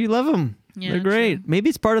you love them. Yeah, they're great. True. Maybe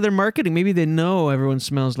it's part of their marketing. Maybe they know everyone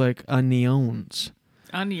smells like onions.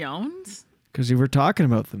 Onions? Because we were talking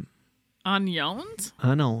about them. Onions?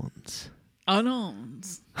 Onions. How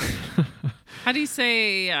do you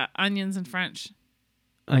say onions in French?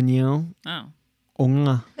 Oignon. Oh.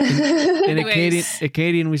 Onga. In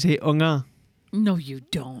Acadian, we say onga. No, you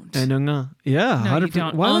don't. And onga. Yeah. No, you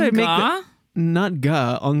don't. Why would I make that? Not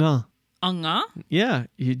ga, onga. Onga? Yeah,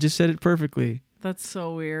 you just said it perfectly. That's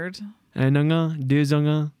so weird. And onga, deux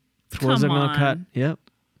onga, trois onga cut. Yep.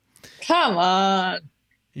 Come on.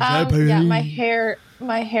 Yeah, my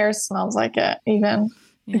hair smells like it even.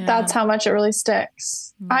 Yeah. That's how much it really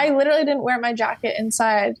sticks. I literally didn't wear my jacket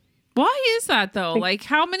inside. Why is that though? Like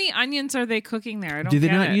how many onions are they cooking there? I don't Do they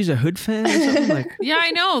not use a hood fan or something? Like yeah,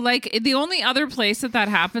 I know. Like the only other place that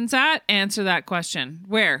happens at, answer that question.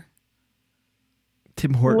 Where?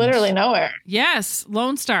 Tim Hortons. Literally nowhere. Yes,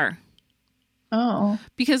 Lone Star. Oh.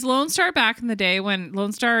 Because Lone Star back in the day, when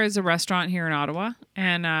Lone Star is a restaurant here in Ottawa,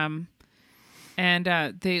 and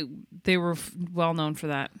they were well known for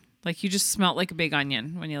that. Like you just smelled like a big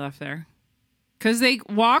onion when you left there. Because they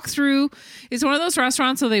walk through, it's one of those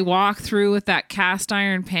restaurants so they walk through with that cast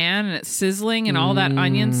iron pan and it's sizzling and all that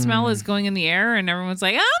onion smell is going in the air and everyone's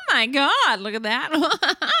like, oh my God, look at that.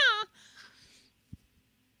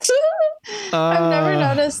 I've never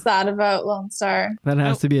noticed that about Lone Star. That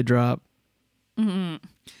has to be a drop. Mm-hmm.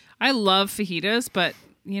 I love fajitas, but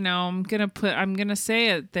I'm gonna say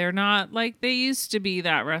it. They're not like they used to be,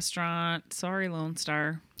 that restaurant. Sorry, Lone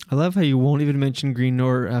Star. I love how you won't even mention Green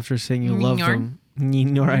Nor after saying you love them.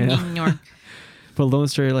 Nor, I know. But Lone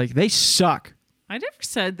Star, you're like, they suck. I never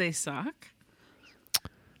said they suck.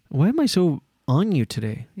 Why am I so on you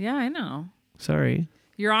today? Yeah, I know. Sorry.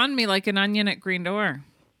 You're on me like an onion at Green Door.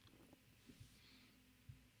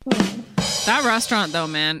 That restaurant, though,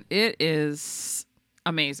 man, it is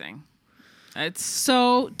amazing. It's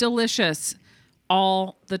so delicious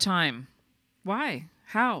all the time. Why?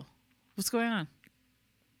 How? What's going on?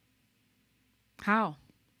 How?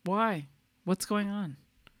 Why? What's going on?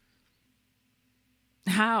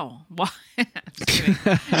 How? Why? Just kidding.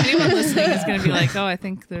 Anyone listening is going to be like, oh, I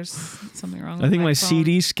think there's something wrong with I think my phone.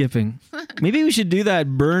 CD's skipping. Maybe we should do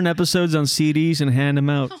that. Burn episodes on CDs and hand them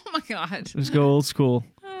out. Oh, my God. Let's go old school.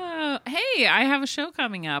 Hey, I have a show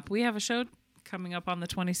coming up. We have a show coming up on the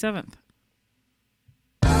 27th.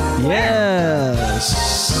 Yes.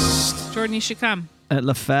 Jordan, you should come. At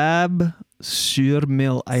La Fab sur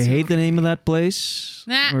Mille. I hate the name of that place.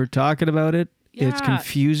 Nah. We're talking about it. Yeah. It's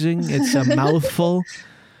confusing. It's a mouthful.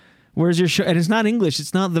 Where's your show? And it's not English.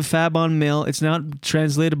 It's not the Fab on Mille. It's not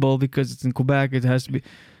translatable because it's in Quebec. It has to be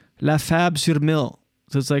La Fab sur Mille.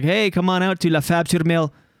 So it's like, hey, come on out to La Fab sur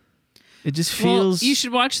Mille. It just feels... Well, you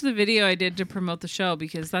should watch the video I did to promote the show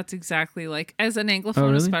because that's exactly like, as an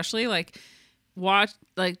Anglophone especially, like,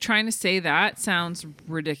 trying to say that sounds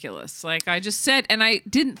ridiculous. Like I just said, and I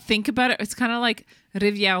didn't think about it. It's kind of like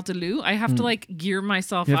Rivière du Loup. I have to like gear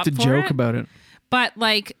myself up for it. You have to joke about it. But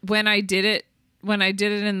like when I did it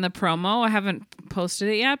in the promo, I haven't posted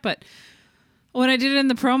it yet, but when I did it in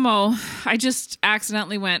the promo, I just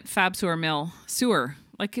accidentally went Fab sur Mille sewer.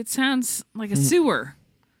 Like it sounds like a sewer.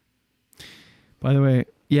 By the way,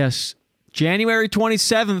 yes, January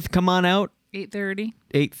 27th, come on out. 8:30.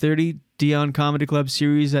 8:30, Dion Comedy Club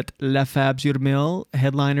series at La Fab sur Mille.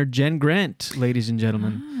 Headliner Jen Grant, ladies and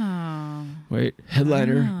gentlemen. Oh. Wait,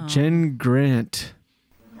 headliner Jen Grant.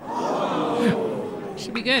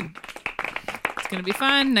 Should be good. It's going to be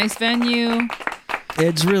fun. Nice venue.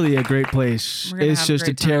 It's really a great place. It's just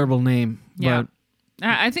a terrible name. Yeah. But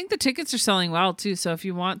I think the tickets are selling well, too. So if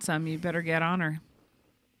you want some, you better get on her.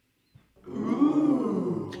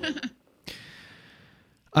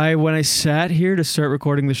 When I sat here to start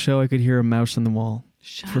recording the show, I could hear a mouse on the wall.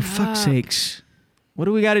 Shut For up. fuck's sakes. What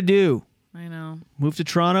do we got to do? I know. Move to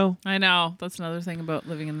Toronto? I know. That's another thing about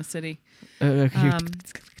living in the city. And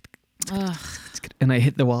I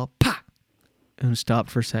hit the wall. Pah! And stopped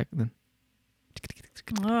for a second.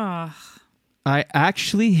 Ugh. I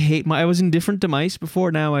actually hate I was indifferent to mice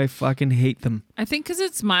before. Now I fucking hate them. I think because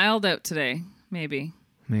it's mild out today. Maybe.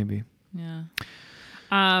 Yeah.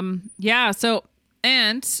 Yeah. So,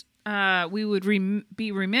 and we would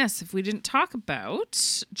be remiss if we didn't talk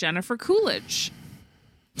about Jennifer Coolidge.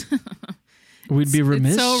 We'd be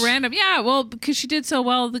remiss. It's so random. Yeah. Well, because she did so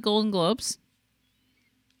well at the Golden Globes.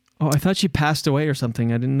 Oh, I thought she passed away or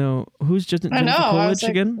something. I didn't know. Who's Jennifer Coolidge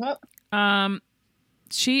again? What?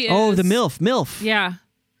 She is. Oh, the MILF. Yeah.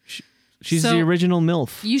 She's the original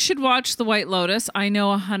MILF. You should watch The White Lotus. I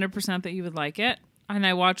know 100% that you would like it. And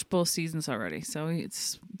I watched both seasons already. So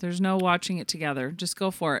there's no watching it together. Just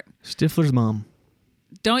go for it. Stifler's mom.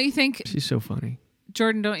 Don't you think? She's so funny.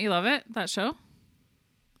 Jordan, don't you love it, that show?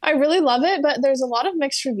 I really love it, but there's a lot of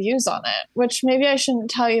mixed reviews on it, which maybe I shouldn't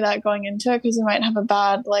tell you that going into it because you might have a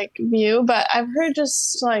bad view. But I've heard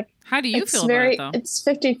just like... How do you feel about it, though? It's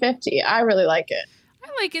 50-50. I really like it. I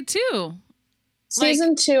like it, too.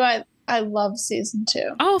 Season 2, I love season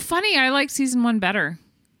 2. Oh, funny. I like season 1 better.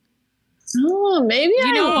 Oh, maybe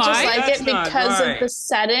I just like That's it because right. of the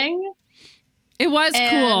setting. It was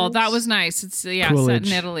cool. That was nice. It's set in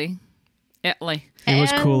Italy. It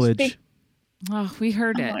was Coolidge. Oh, we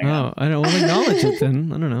heard it. Oh, I don't want to acknowledge it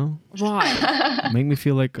then. I don't know. Why? Make me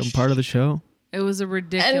feel like I'm part of the show. It was a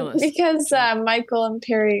ridiculous. And because Michael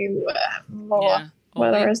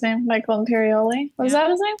whatever his name, Michael Imperioli. Was that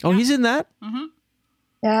his name? Oh, he's in that? Mm-hmm.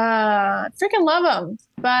 Yeah. I freaking love him.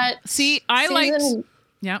 But see, I liked...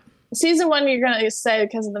 Yeah. Season 1, you're going to say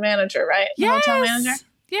because of the manager, right? The Yes. hotel manager?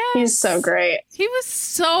 Yes. He's so great. He was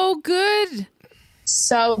so good.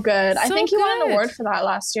 So good. I think he won an award for that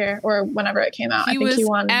last year or whenever it came out. I think he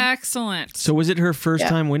won. Excellent. So was it her first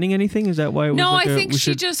time winning anything? Is that why it was No, I think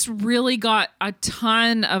she just really got a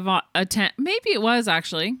ton of attention. Maybe it was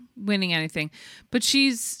actually winning anything. But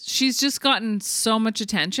she's just gotten so much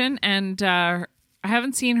attention, and I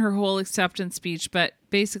haven't seen her whole acceptance speech, but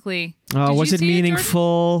basically was it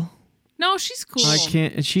meaningful? No, she's cool. I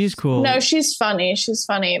can't. She's cool. No, she's funny. She's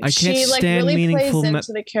funny. I can't she stand really meaningful plays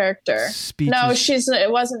into the character. Speeches. No,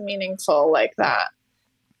 it wasn't meaningful like that.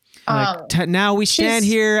 Now we stand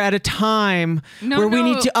here at a time where we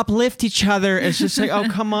need to uplift each other. It's just like, oh,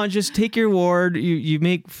 come on, just take your award. You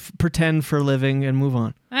make pretend for a living and move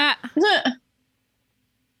on. Oh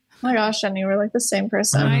my gosh, Jenny, we're like the same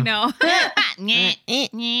person. I know.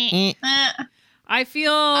 I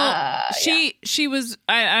feel she was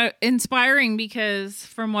inspiring because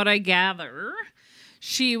from what I gather,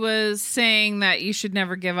 she was saying that you should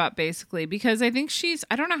never give up, basically, because I think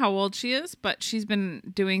I don't know how old she is, but she's been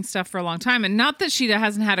doing stuff for a long time. And not that she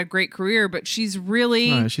hasn't had a great career, but she's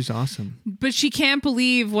really... she's awesome. But she can't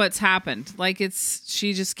believe what's happened. Like,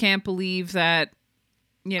 she just can't believe that,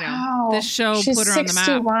 this show put her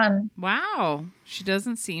 61. On the map. Wow. She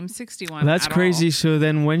doesn't seem 61 That's crazy. All. So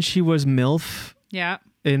then when she was MILF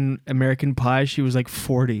in American Pie, she was like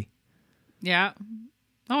 40. Yeah.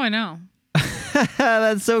 Oh, I know.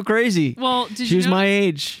 That's so crazy. Well, she was my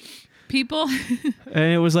age. People.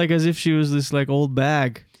 And it was like as if she was this like old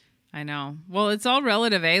bag. I know. Well, it's all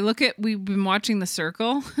relative, eh? We've been watching The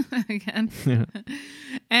Circle again. Yeah.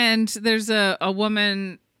 And there's a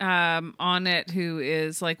woman on it who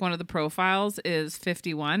is like one of the profiles is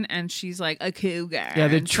 51 and she's like a cougar. Yeah,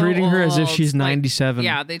 they're treating her as if she's 97.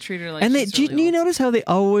 Yeah, they treat her like and she's do you notice how they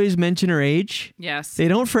always mention her age? Yes. They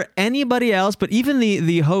don't for anybody else, but even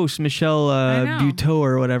the host, Michelle Buteau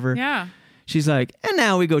or whatever. Yeah. She's like, and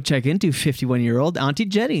now we go check into 51-year-old Auntie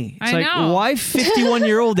Jenny. It's I know. Why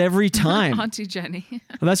 51-year-old every time? Auntie Jenny. Well,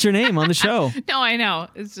 that's your name on the show. No, I know.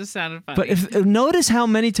 It just sounded funny. But notice how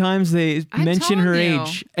many times they mention her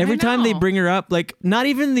age. Every time they bring her up, like not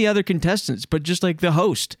even the other contestants, but just like the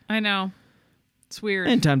host. I know. It's weird.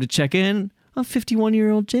 And time to check in on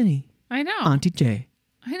 51-year-old Jenny. I know. Auntie J.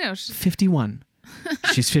 I know. 51.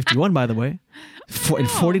 She's 51, by the way. In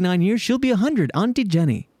 49 years, she'll be 100. Auntie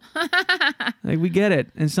Jenny. Like we get it.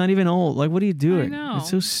 And it's not even old. Like what are you doing? I know. It's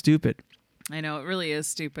so stupid. I know, it really is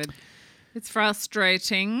stupid. It's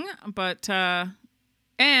frustrating, but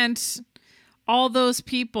and all those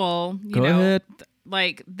people, Go ahead.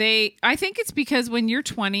 like I think it's because when you're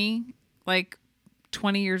 20, like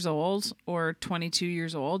 20 years old or 22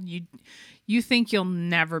 years old, you think you'll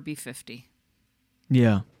never be 50.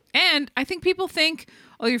 Yeah. And I think people think,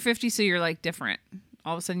 oh, you're 50, so you're like different.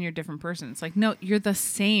 All of a sudden you're a different person. It's like, no, you're the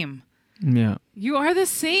same. Yeah. You are the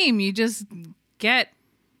same. You just get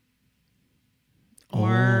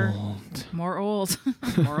more old. More old.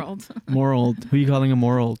 More old. Who are you calling a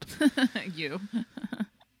more old? You.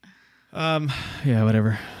 Yeah,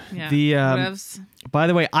 whatever. Yeah. By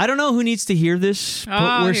the way, I don't know who needs to hear this,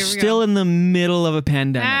 but we're still in the middle of a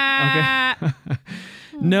pandemic. Okay.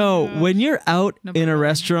 No, when you're out in a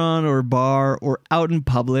restaurant or bar or out in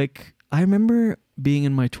public, I remember being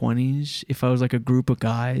in my 20s, if I was like a group of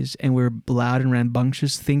guys and we were loud and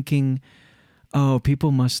rambunctious, thinking, oh,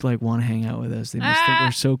 people must like want to hang out with us. They must think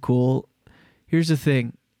we're so cool. Here's the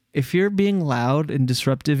thing. If you're being loud and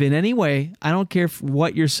disruptive in any way, I don't care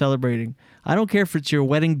what you're celebrating. I don't care if it's your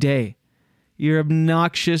wedding day. You're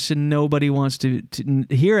obnoxious and nobody wants to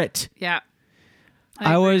hear it. Yeah.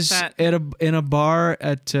 I was in a bar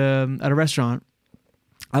at a restaurant.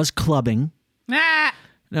 I was clubbing.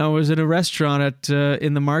 No, I was at a restaurant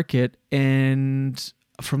in the market, and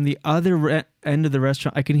from the other end of the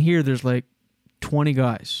restaurant, I can hear there's like 20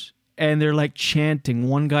 guys, and they're like chanting.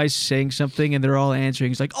 One guy's saying something, and they're all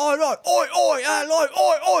answering. He's like, "Oh Lord, oi, oi, oi,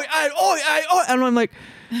 oi, oi, oi, oi," and I'm like,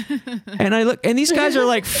 and I look, and these guys are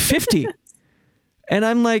like 50, and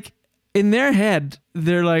I'm like, in their head,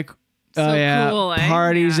 they're like, "Oh so yeah, cool,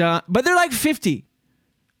 parties on," but they're like 50,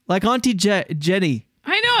 like Auntie Jenny.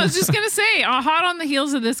 I know. I was just going to say, hot on the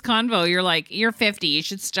heels of this convo, you're like, you're 50. You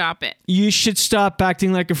should stop it. You should stop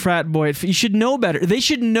acting like a frat boy. You should know better. They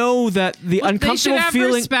should know that the uncomfortable they should have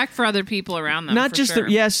feeling. Respect for other people around them. Not just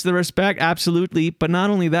the respect, absolutely, but not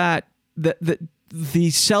only that, the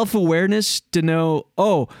self-awareness to know,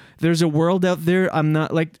 oh, there's a world out there. I'm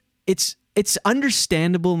not like it's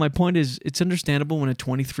understandable. My point is, it's understandable when a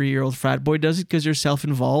 23-year-old frat boy does it because you're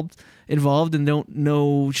self-involved and don't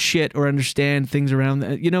know shit or understand things around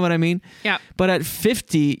that. You know what I mean? Yeah. But at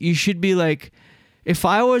 50, you should be like, if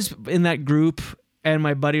I was in that group and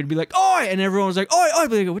my buddy would be like, "Oi," and everyone was like, "Oi, oi," I'd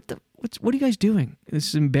be like, what are you guys doing? This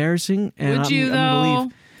is embarrassing. And Would you, I'm gonna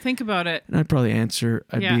leave. Think about it. And I'd probably answer.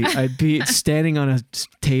 I'd be standing on a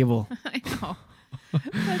table. I know.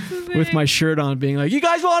 With my shirt on, being like, "You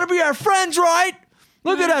guys want to be our friends, right?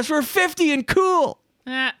 Look at us. We're 50 and cool."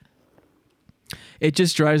 It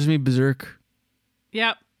just drives me berserk.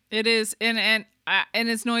 Yep, it is, and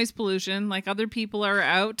it's noise pollution. Like, other people are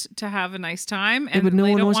out to have a nice time, and but no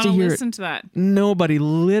they one don't wants want to hear listen it. to that. Nobody,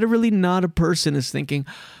 literally not a person is thinking,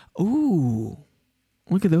 "Ooh,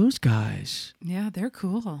 look at those guys." Yeah, they're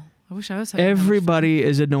cool. I wish I was. Everybody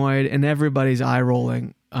is annoyed and everybody's eye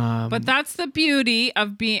rolling. But that's the beauty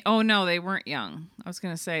of being. Oh no, they weren't young. I was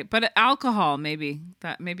gonna say, but alcohol, maybe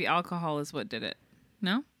alcohol is what did it.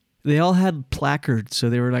 No. They all had placards, so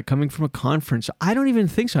they were like coming from a conference. I don't even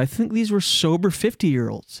think so. I think these were sober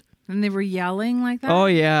 50-year-olds. And they were yelling like that? Oh,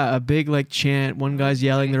 yeah. A big like chant. One guy's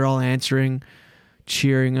yelling. They're all answering,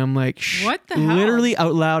 cheering. I'm like, what the hell? Literally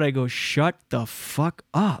out loud, I go, shut the fuck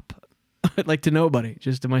up. Like to nobody,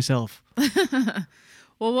 just to myself.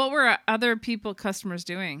 Well, what were other customers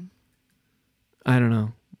doing? I don't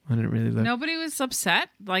know. I didn't really look. Nobody was upset?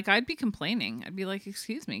 Like, I'd be complaining. I'd be like,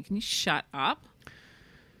 excuse me, can you shut up?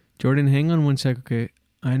 Jordan, hang on one sec, okay?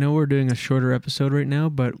 I know we're doing a shorter episode right now,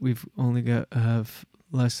 but we've only got have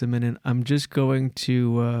less than a minute. I'm just going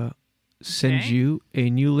to send you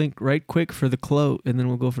a new link right quick for the close, and then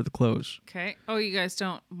we'll go for the close. Okay. Oh, you guys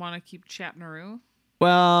don't want to keep chatting around?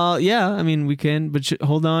 Well, yeah, I mean, we can, but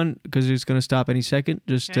hold on, because it's going to stop any second.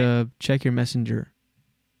 Just check your messenger.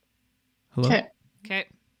 Hello? Okay.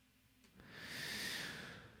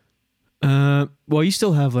 Well, you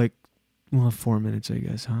still have we'll have 4 minutes, I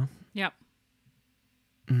guess, huh? Yep.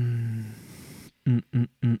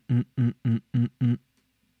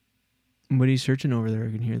 What are you searching over there? I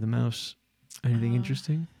can hear the mouse. Anything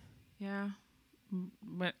interesting? Yeah.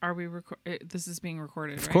 But are we this is being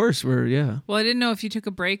recorded, right? Of course, yeah. Well, I didn't know if you took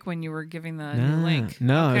a break when you were giving the new link.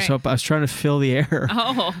 No, okay. So I was trying to fill the air.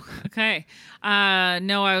 Oh, okay.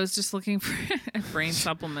 No, I was just looking for brain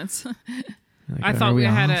supplements. I thought we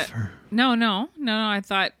had a... No. I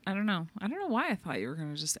don't know why I thought you were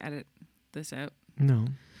going to just edit this out. No.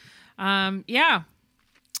 Yeah.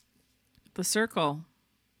 The Circle.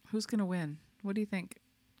 Who's going to win? What do you think?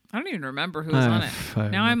 I don't even remember who was on it.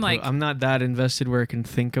 Now I'm not that invested where I can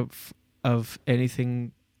think of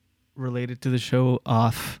anything related to the show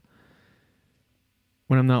off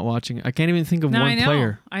when I'm not watching. I can't even think of one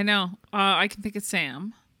player. I know. I can think of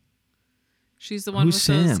Sam. She's the one with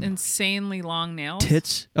those insanely long nails.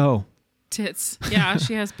 Tits? Oh. Tits. Yeah,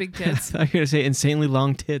 she has big tits. I was going to say insanely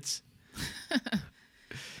long tits.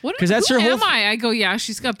 Who am I? I go, yeah,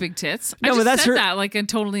 she's got big tits. I just said that like a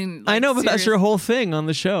totally... I know, but that's her whole thing on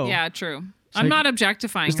the show. Yeah, true. I'm not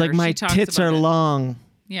objectifying her. It's like my tits are long.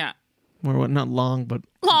 Yeah. Or what? Not long, but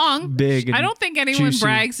long. Big. I don't think anyone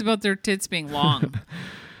brags about their tits being long.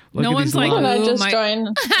 No one's like, I just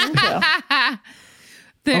joined.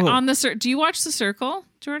 On the do you watch The Circle,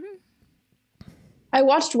 Jordan? I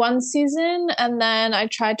watched one season and then I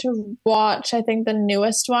tried to watch, I think, the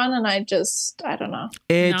newest one, and I don't know.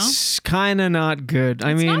 It's kind of not good.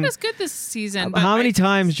 It's not as good this season. How many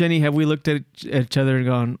times, Jenny, have we looked at each other and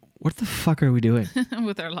gone, what the fuck are we doing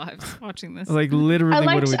with our lives watching this? Like literally,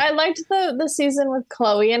 I liked the season with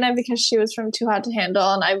Chloe in it because she was from Too Hot to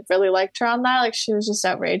Handle, and I really liked her on that. Like, she was just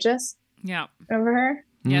outrageous. Yeah. Remember her?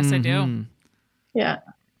 Yes, I do. Yeah.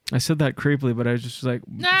 I said that creepily, but I was just like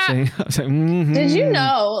saying. I was like, Did you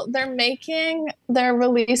know they're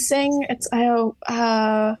releasing? It's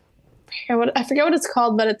I forget what it's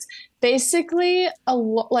called, but it's basically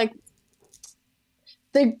like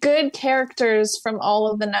the good characters from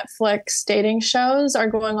all of the Netflix dating shows are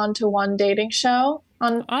going on to one dating show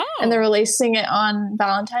and they're releasing it on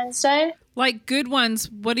Valentine's Day. Like good ones.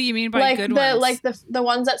 What do you mean by good ones? Like the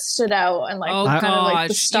ones that stood out and like kind of like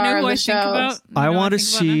the star of the show. I want to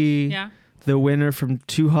see the winner from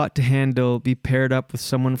Too Hot to Handle be paired up with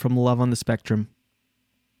someone from Love on the Spectrum.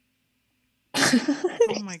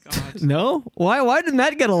 Oh my god! No, why didn't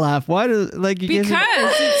that get a laugh? Because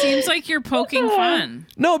it seems like you're poking fun.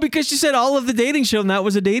 No, because you said all of the dating show, and that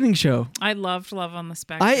was a dating show. I loved Love on the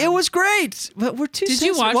Spectrum. It was great, but we're too. Did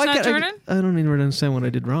you watch that, Jordan? I don't even understand what I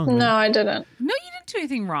did wrong. No, I didn't. No, you didn't do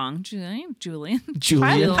anything wrong, Julian.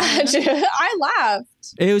 I laughed.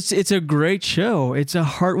 It's a great show. It's a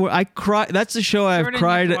heart. I cry. That's the show I've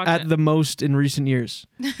cried at the most in recent years,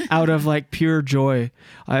 out of like pure joy.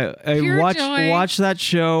 I watched that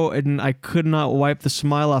show and I could not wipe the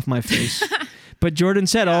smile off my face. But Jordan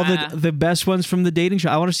said all the best ones from the dating show.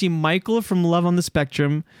 I want to see Michael from Love on the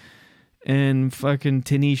Spectrum, and fucking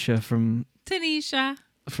Tanisha from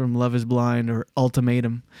from Love is Blind or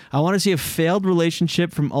Ultimatum. I want to see a failed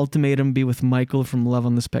relationship from Ultimatum be with Michael from Love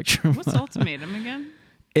on the Spectrum. What's Ultimatum again?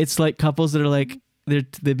 It's like couples that are like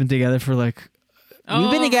they've been together for like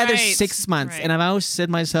we've been together 6 months, and I've always said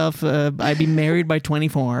to myself I'd be married by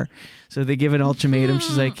 24. So they give an ultimatum.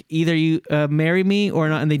 She's like, either you marry me or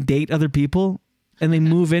not, and they date other people and they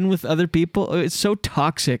move in with other people. It's so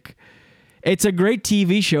toxic. It's a great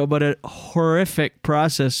TV show, but a horrific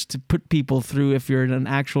process to put people through if you're in an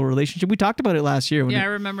actual relationship. We talked about it last year. I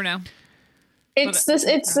remember now. It's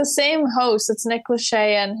the same host. It's Nick Lachey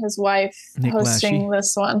and his wife hosting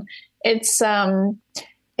this one. It's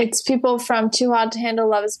people from Too Hot to Handle,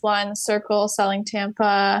 Love is Blind, The Circle, Selling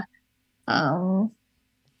Tampa.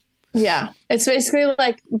 It's basically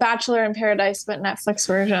like Bachelor in Paradise, but Netflix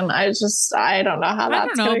version. I don't know how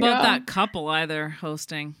that's going to go. I don't know about that couple either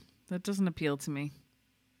hosting. That doesn't appeal to me.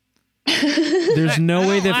 There's no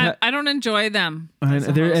way they've had... I don't enjoy them. And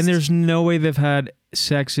there's no way they've had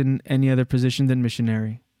sex in any other position than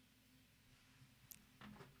missionary.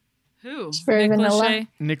 Who? Very vanilla.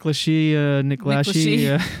 Nick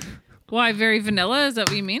Lachey. Why, very vanilla? Is that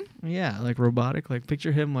what you mean? Yeah, like robotic. Like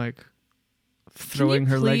picture him like throwing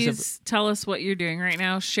her legs up. Please tell us what you're doing right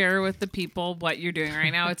now. Share with the people what you're doing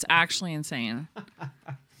right now. It's actually insane.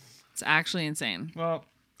 It's actually insane. Well,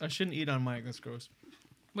 I shouldn't eat on mic. That's gross.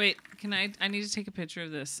 Wait, I need to take a picture of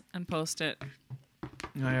this and post it.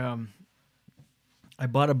 I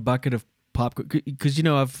bought a bucket of popcorn because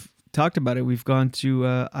I've talked about it.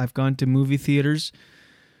 I've gone to movie theaters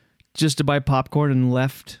just to buy popcorn and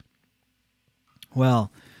left.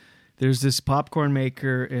 Well, there's this popcorn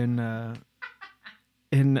maker in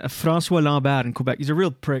François Lambert in Quebec. He's a real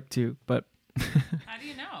prick too, but how do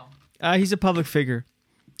you know? He's a public figure.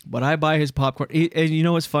 But I buy his popcorn. And you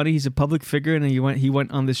know what's funny? He's a public figure, and he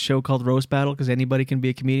went on this show called Roast Battle because anybody can be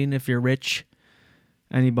a comedian if you're rich,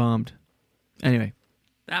 and he bombed. Anyway.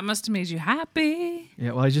 That must have made you happy.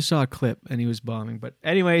 Yeah, well, I just saw a clip, and he was bombing. But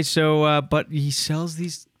anyway, so, but he sells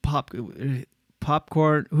these popcorn.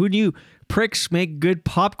 Who knew? Pricks make good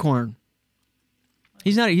popcorn.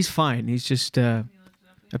 He's fine. He's just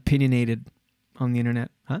opinionated on the internet.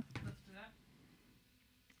 Huh?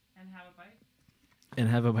 And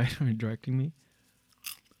have a bite. Are you directing me?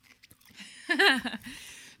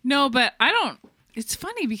 No, but I don't. It's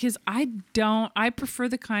funny because I prefer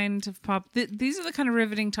the kind of these are the kind of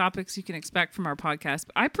riveting topics you can expect from our podcast.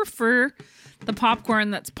 But I prefer the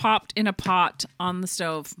popcorn that's popped in a pot on the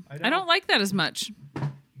stove. I don't like that as much.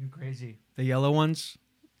 You're crazy. The yellow ones?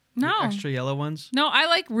 No. The extra yellow ones? No, I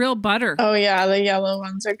like real butter. Oh, yeah. The yellow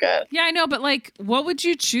ones are good. Yeah, I know. But like, what would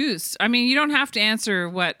you choose? I mean, you don't have to answer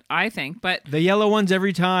what I think, but... The yellow ones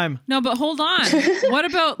every time. No, but hold on. What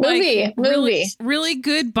about like really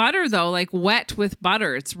good butter, though? Like wet with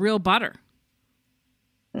butter. It's real butter.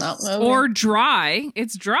 Not movie. Or dry.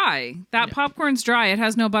 It's dry. That popcorn's dry. It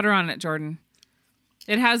has no butter on it, Jordan.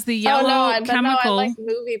 It has the yellow chemical. I like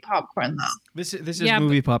movie popcorn though. This is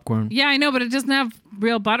movie popcorn. Yeah, I know, but it doesn't have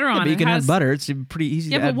real butter on it. But you can add butter. It's pretty easy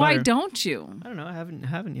to add butter. Yeah, but why don't you? I don't know. I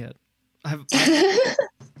haven't yet.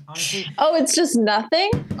 Honestly. Oh, it's just nothing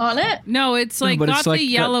on it? No, it's like the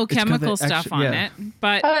yellow chemical stuff on it.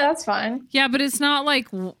 But that's fine. Yeah, but it's not like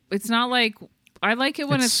I like it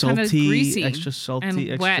when it's salty, kind of greasy, extra salty,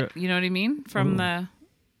 and wet. You know what I mean? From the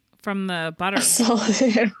butter.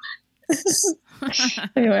 Salty.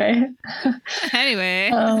 Anyway.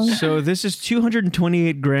 So this is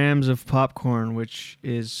 228 grams of popcorn, which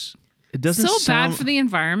is it doesn't bad for the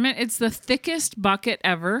environment. It's the thickest bucket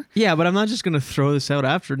ever. Yeah, but I'm not just going to throw this out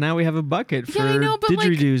after. Now we have a bucket for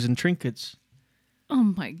didgeridoos and trinkets. Oh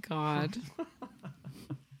my God.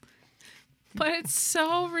 But it's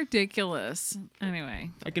so ridiculous. Anyway.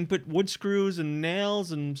 I can put wood screws and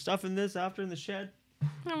nails and stuff in this after in the shed.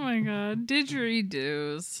 Oh my God.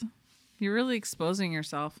 Didgeridoos. You're really exposing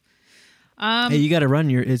yourself. Hey, you got to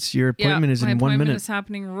run. Your appointment is in 1 minute. My appointment is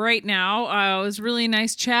happening right now. It was really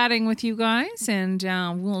nice chatting with you guys, and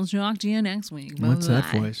we'll talk to you next week. What's that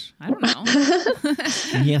voice? I don't know.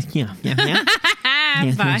 Yeah.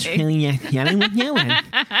 Bye.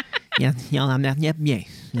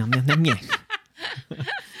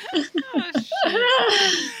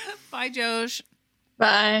 Bye, Josh.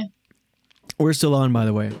 Bye. We're still on, by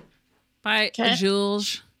the way. Bye,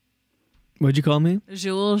 Jules. What'd you call me?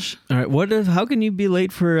 Jules. All right. How can you be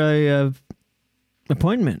late for a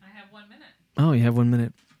appointment? I have 1 minute. Oh, you have 1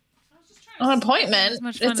 minute. An appointment?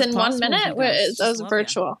 It's in 1 minute? That was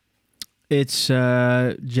virtual. It's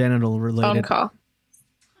genital related. Phone call.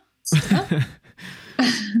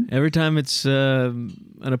 Every time it's an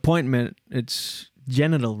appointment, it's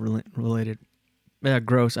genital related. Yeah,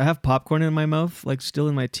 gross. I have popcorn in my mouth, like still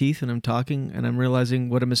in my teeth, and I'm talking, and I'm realizing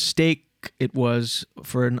what a mistake it was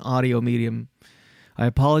for an audio medium. I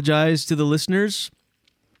apologize to the listeners.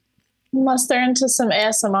 Unless they're into some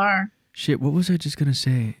ASMR. Shit, what was I just gonna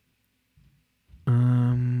say?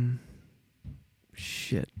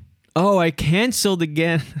 Shit. Oh, I canceled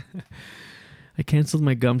again. I canceled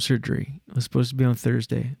my gum surgery. It was supposed to be on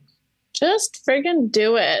Thursday. Just friggin'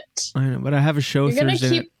 do it. I know, but I have a show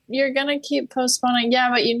Thursday. You're gonna keep postponing. Yeah,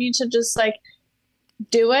 but you need to just like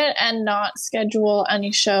do it and not schedule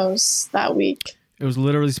any shows that week. It was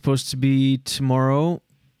literally supposed to be tomorrow,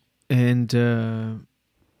 and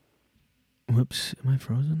whoops, am I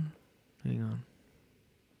frozen? Hang on.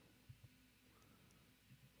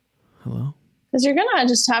 Hello? Because you're gonna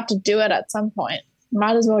just have to do it at some point.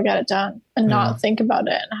 Might as well get it done and not think about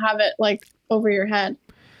it and have it like over your head.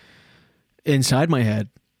 Inside my head.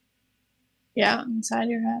 Yeah, inside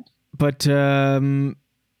your head. But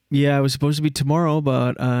yeah, it was supposed to be tomorrow,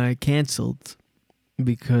 but I canceled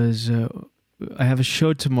because I have a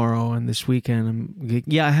show tomorrow and this weekend.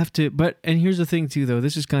 I have to. And here's the thing too, though.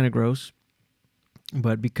 This is kind of gross,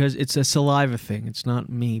 but because it's a saliva thing, it's not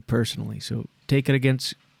me personally. So take it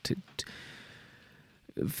against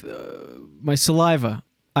my saliva.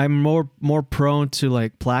 I'm more prone to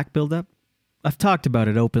like plaque buildup. I've talked about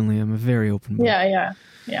it openly. I'm a very open book. Yeah.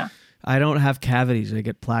 I don't have cavities. I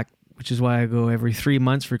get plaque, which is why I go every 3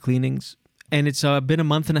 months for cleanings. And it's been a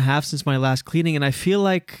month and a half since my last cleaning, and I feel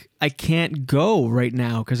like I can't go right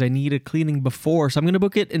now because I need a cleaning before. So I'm going to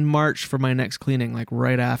book it in March for my next cleaning, like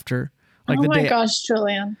right after. Like gosh,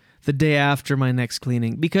 Julian. The day after my next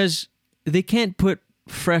cleaning, because they can't put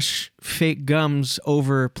fresh fake gums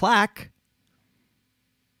over plaque.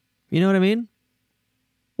 You know what I mean?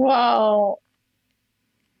 Well,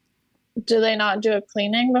 do they not do a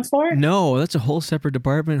cleaning before? No, that's a whole separate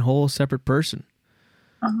department, whole separate person.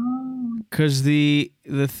 Oh. Because the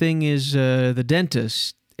thing is, the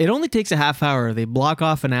dentist, it only takes a half hour. They block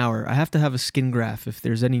off an hour. I have to have a skin graft, if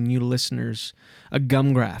there's any new listeners, a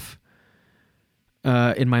gum graft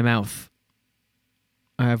in my mouth.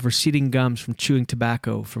 I have receding gums from chewing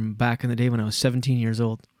tobacco from back in the day when I was 17 years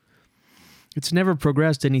old. It's never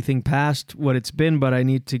progressed anything past what it's been, but I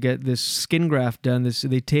need to get this skin graft done.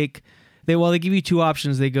 They give you two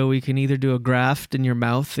options. They go, we can either do a graft in your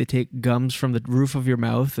mouth. They take gums from the roof of your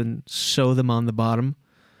mouth and sew them on the bottom.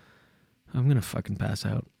 I'm going to fucking pass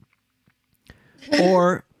out.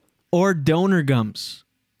 Or donor gums.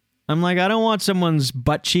 I'm like, I don't want someone's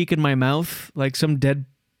butt cheek in my mouth, like some dead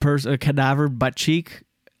person, a cadaver butt cheek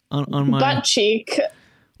on my butt cheek.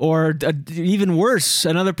 Or even worse,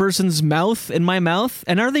 another person's mouth in my mouth.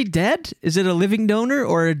 And are they dead? Is it a living donor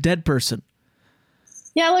or a dead person?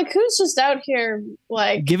 Yeah, like who's just out here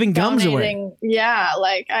like giving gums away? Yeah,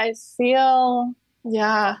 like I feel,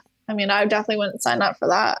 yeah. I mean, I definitely wouldn't sign up for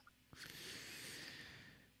that.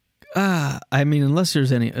 I mean, unless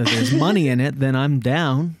there's money in it, then I'm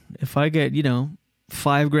down. If I get,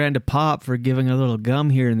 $5,000 a pop for giving a little gum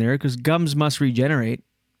here and there, because gums must regenerate.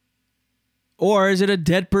 Or is it a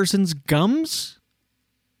dead person's gums?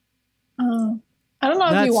 I don't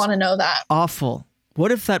know if you want to know that. Awful.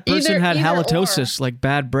 What if that person had halitosis, like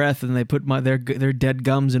bad breath, and they put their dead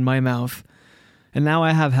gums in my mouth, and now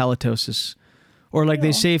I have halitosis? Or like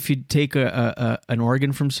they say, if you take an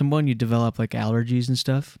organ from someone, you develop like allergies and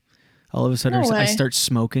stuff. All of a sudden, I start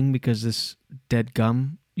smoking because this dead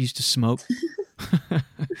gum used to smoke.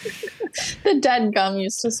 The dead gum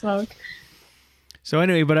used to smoke. So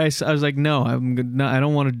anyway, but I was like, no, I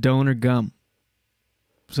don't want a donor gum.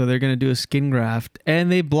 So they're going to do a skin graft.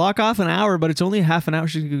 And they block off an hour, but it's only half an hour.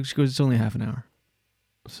 She goes, it's only half an hour.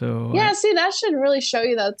 So yeah, see, that should really show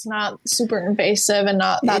you that it's not super invasive and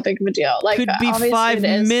not that big of a deal. Like, could be 5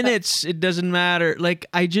 minutes. It doesn't matter. Like,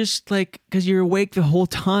 I just because you're awake the whole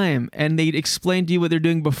time, and they explain to you what they're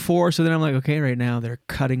doing before. So then I'm like, okay, right now they're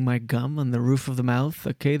cutting my gum on the roof of the mouth.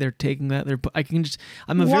 Okay, they're taking that. Why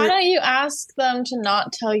don't you ask them to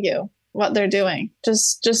not tell you what they're doing?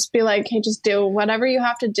 Just be like, hey, just do whatever you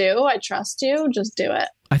have to do. I trust you. Just do it.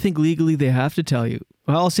 I think legally they have to tell you.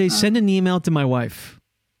 Well, I'll say send an email to my wife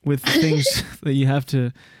with things that you have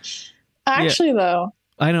to. Actually, though.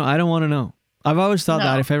 I know. I don't want to know. I've always thought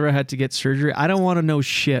that if I ever had to get surgery, I don't want to know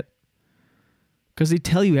shit. Because they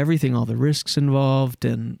tell you everything, all the risks involved.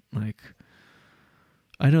 And like,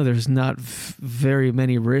 I know there's not very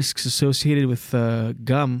many risks associated with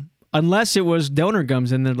gum. Unless it was donor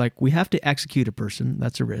gums. And they're like, we have to execute a person.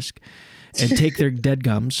 That's a risk. And take their dead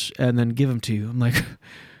gums and then give them to you. I'm like,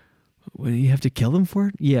 well, you have to kill them for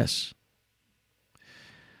it? Yes.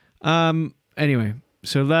 Anyway,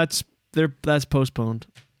 so that's postponed.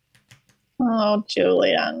 Oh,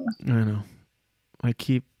 Julian. I know. I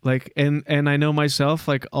keep like, and I know myself,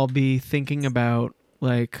 like I'll be thinking about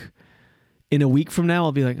like in a week from now,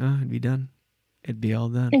 I'll be like, oh, it'd be done. It'd be all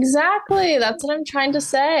done. Exactly. That's what I'm trying to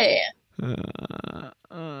say.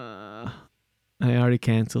 I already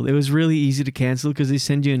canceled. It was really easy to cancel because they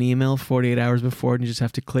send you an email 48 hours before and you just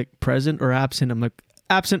have to click present or absent. I'm like,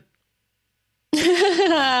 absent.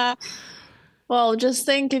 Well, just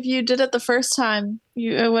think if you did it the first time,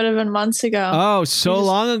 it would have been months ago. Oh, so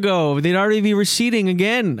long ago. They'd already be receding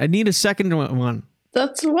again. I need a second one.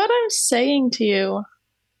 That's what I'm saying to you.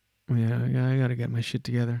 Yeah, I got to get my shit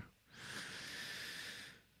together.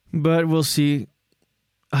 But we'll see.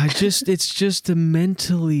 It's just a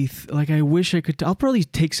mentally, like I wish I could, I'll probably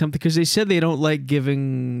take something because they said they don't like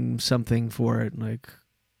giving something for it, like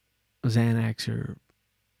Xanax or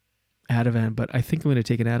Ativan, but I think I'm going to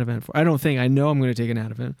take an Ativan I know I'm going to take an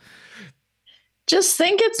Ativan. Just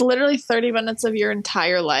think it's literally 30 minutes of your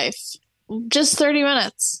entire life. Just 30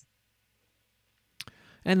 minutes.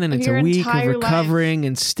 And then it's a week of recovering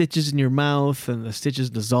and stitches in your mouth and the stitches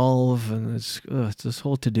dissolve and it's this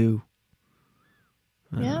whole to-do.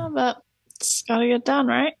 Yeah, but it's got to get done,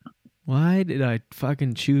 right? Why did I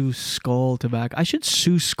fucking choose Skull tobacco? I should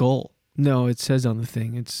sue Skull. No, it says on the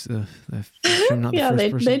thing. It's I'm sure I'm not the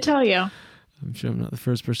first person. They tell you. I'm sure I'm not the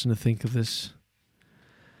first person to think of this.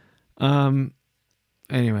 Anyway.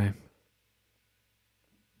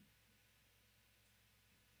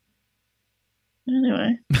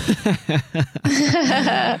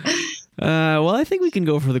 Well, I think we can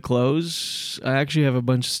go for the close. I actually have a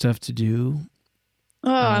bunch of stuff to do.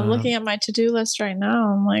 Oh, I'm looking at my to-do list right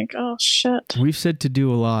now. I'm like, oh, shit. We've said to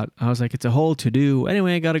do a lot. I was like, it's a whole to-do.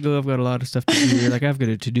 Anyway, I got to go. I've got a lot of stuff to do here. Like, I've got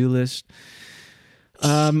a to-do list.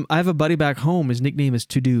 I have a buddy back home. His nickname is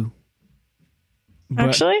To-Do.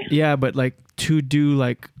 Actually? Yeah, but like to-do,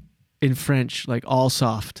 like in French, like all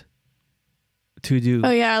soft. To-do. Oh,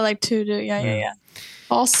 yeah, I like to-do. Yeah.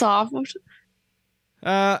 All soft.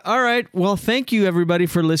 All right. Well, thank you, everybody,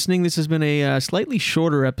 for listening. This has been a slightly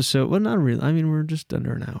shorter episode. Well, not really. I mean, we're just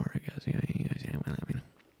under an hour, I guess.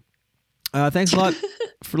 Thanks a lot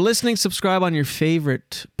for listening. Subscribe on your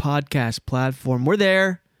favorite podcast platform. We're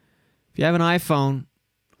there. If you have an iPhone,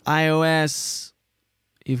 iOS,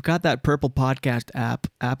 you've got that purple podcast app,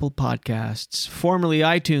 Apple Podcasts, formerly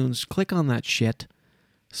iTunes. Click on that shit.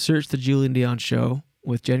 Search The Julian Dion Show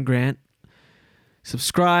with Jen Grant.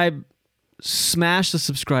 Subscribe. Smash the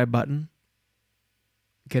subscribe button.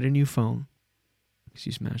 Get a new phone because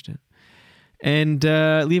you smashed it. And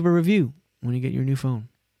leave a review when you get your new phone.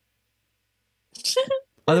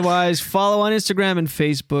 Otherwise, follow on Instagram and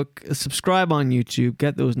Facebook. Subscribe on YouTube.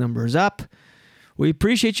 Get those numbers up. We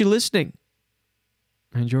appreciate you listening.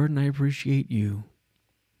 And Jordan, I appreciate you.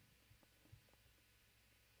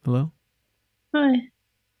 Hello? Hi.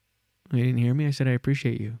 You didn't hear me? I said I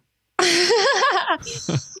appreciate you.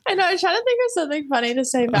 I know. I was trying to think of something funny to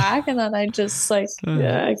say back, and then I just I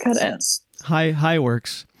couldn't. Hi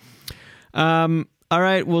works. All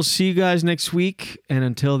right, we'll see you guys next week, and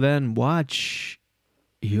until then, watch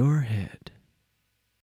your head.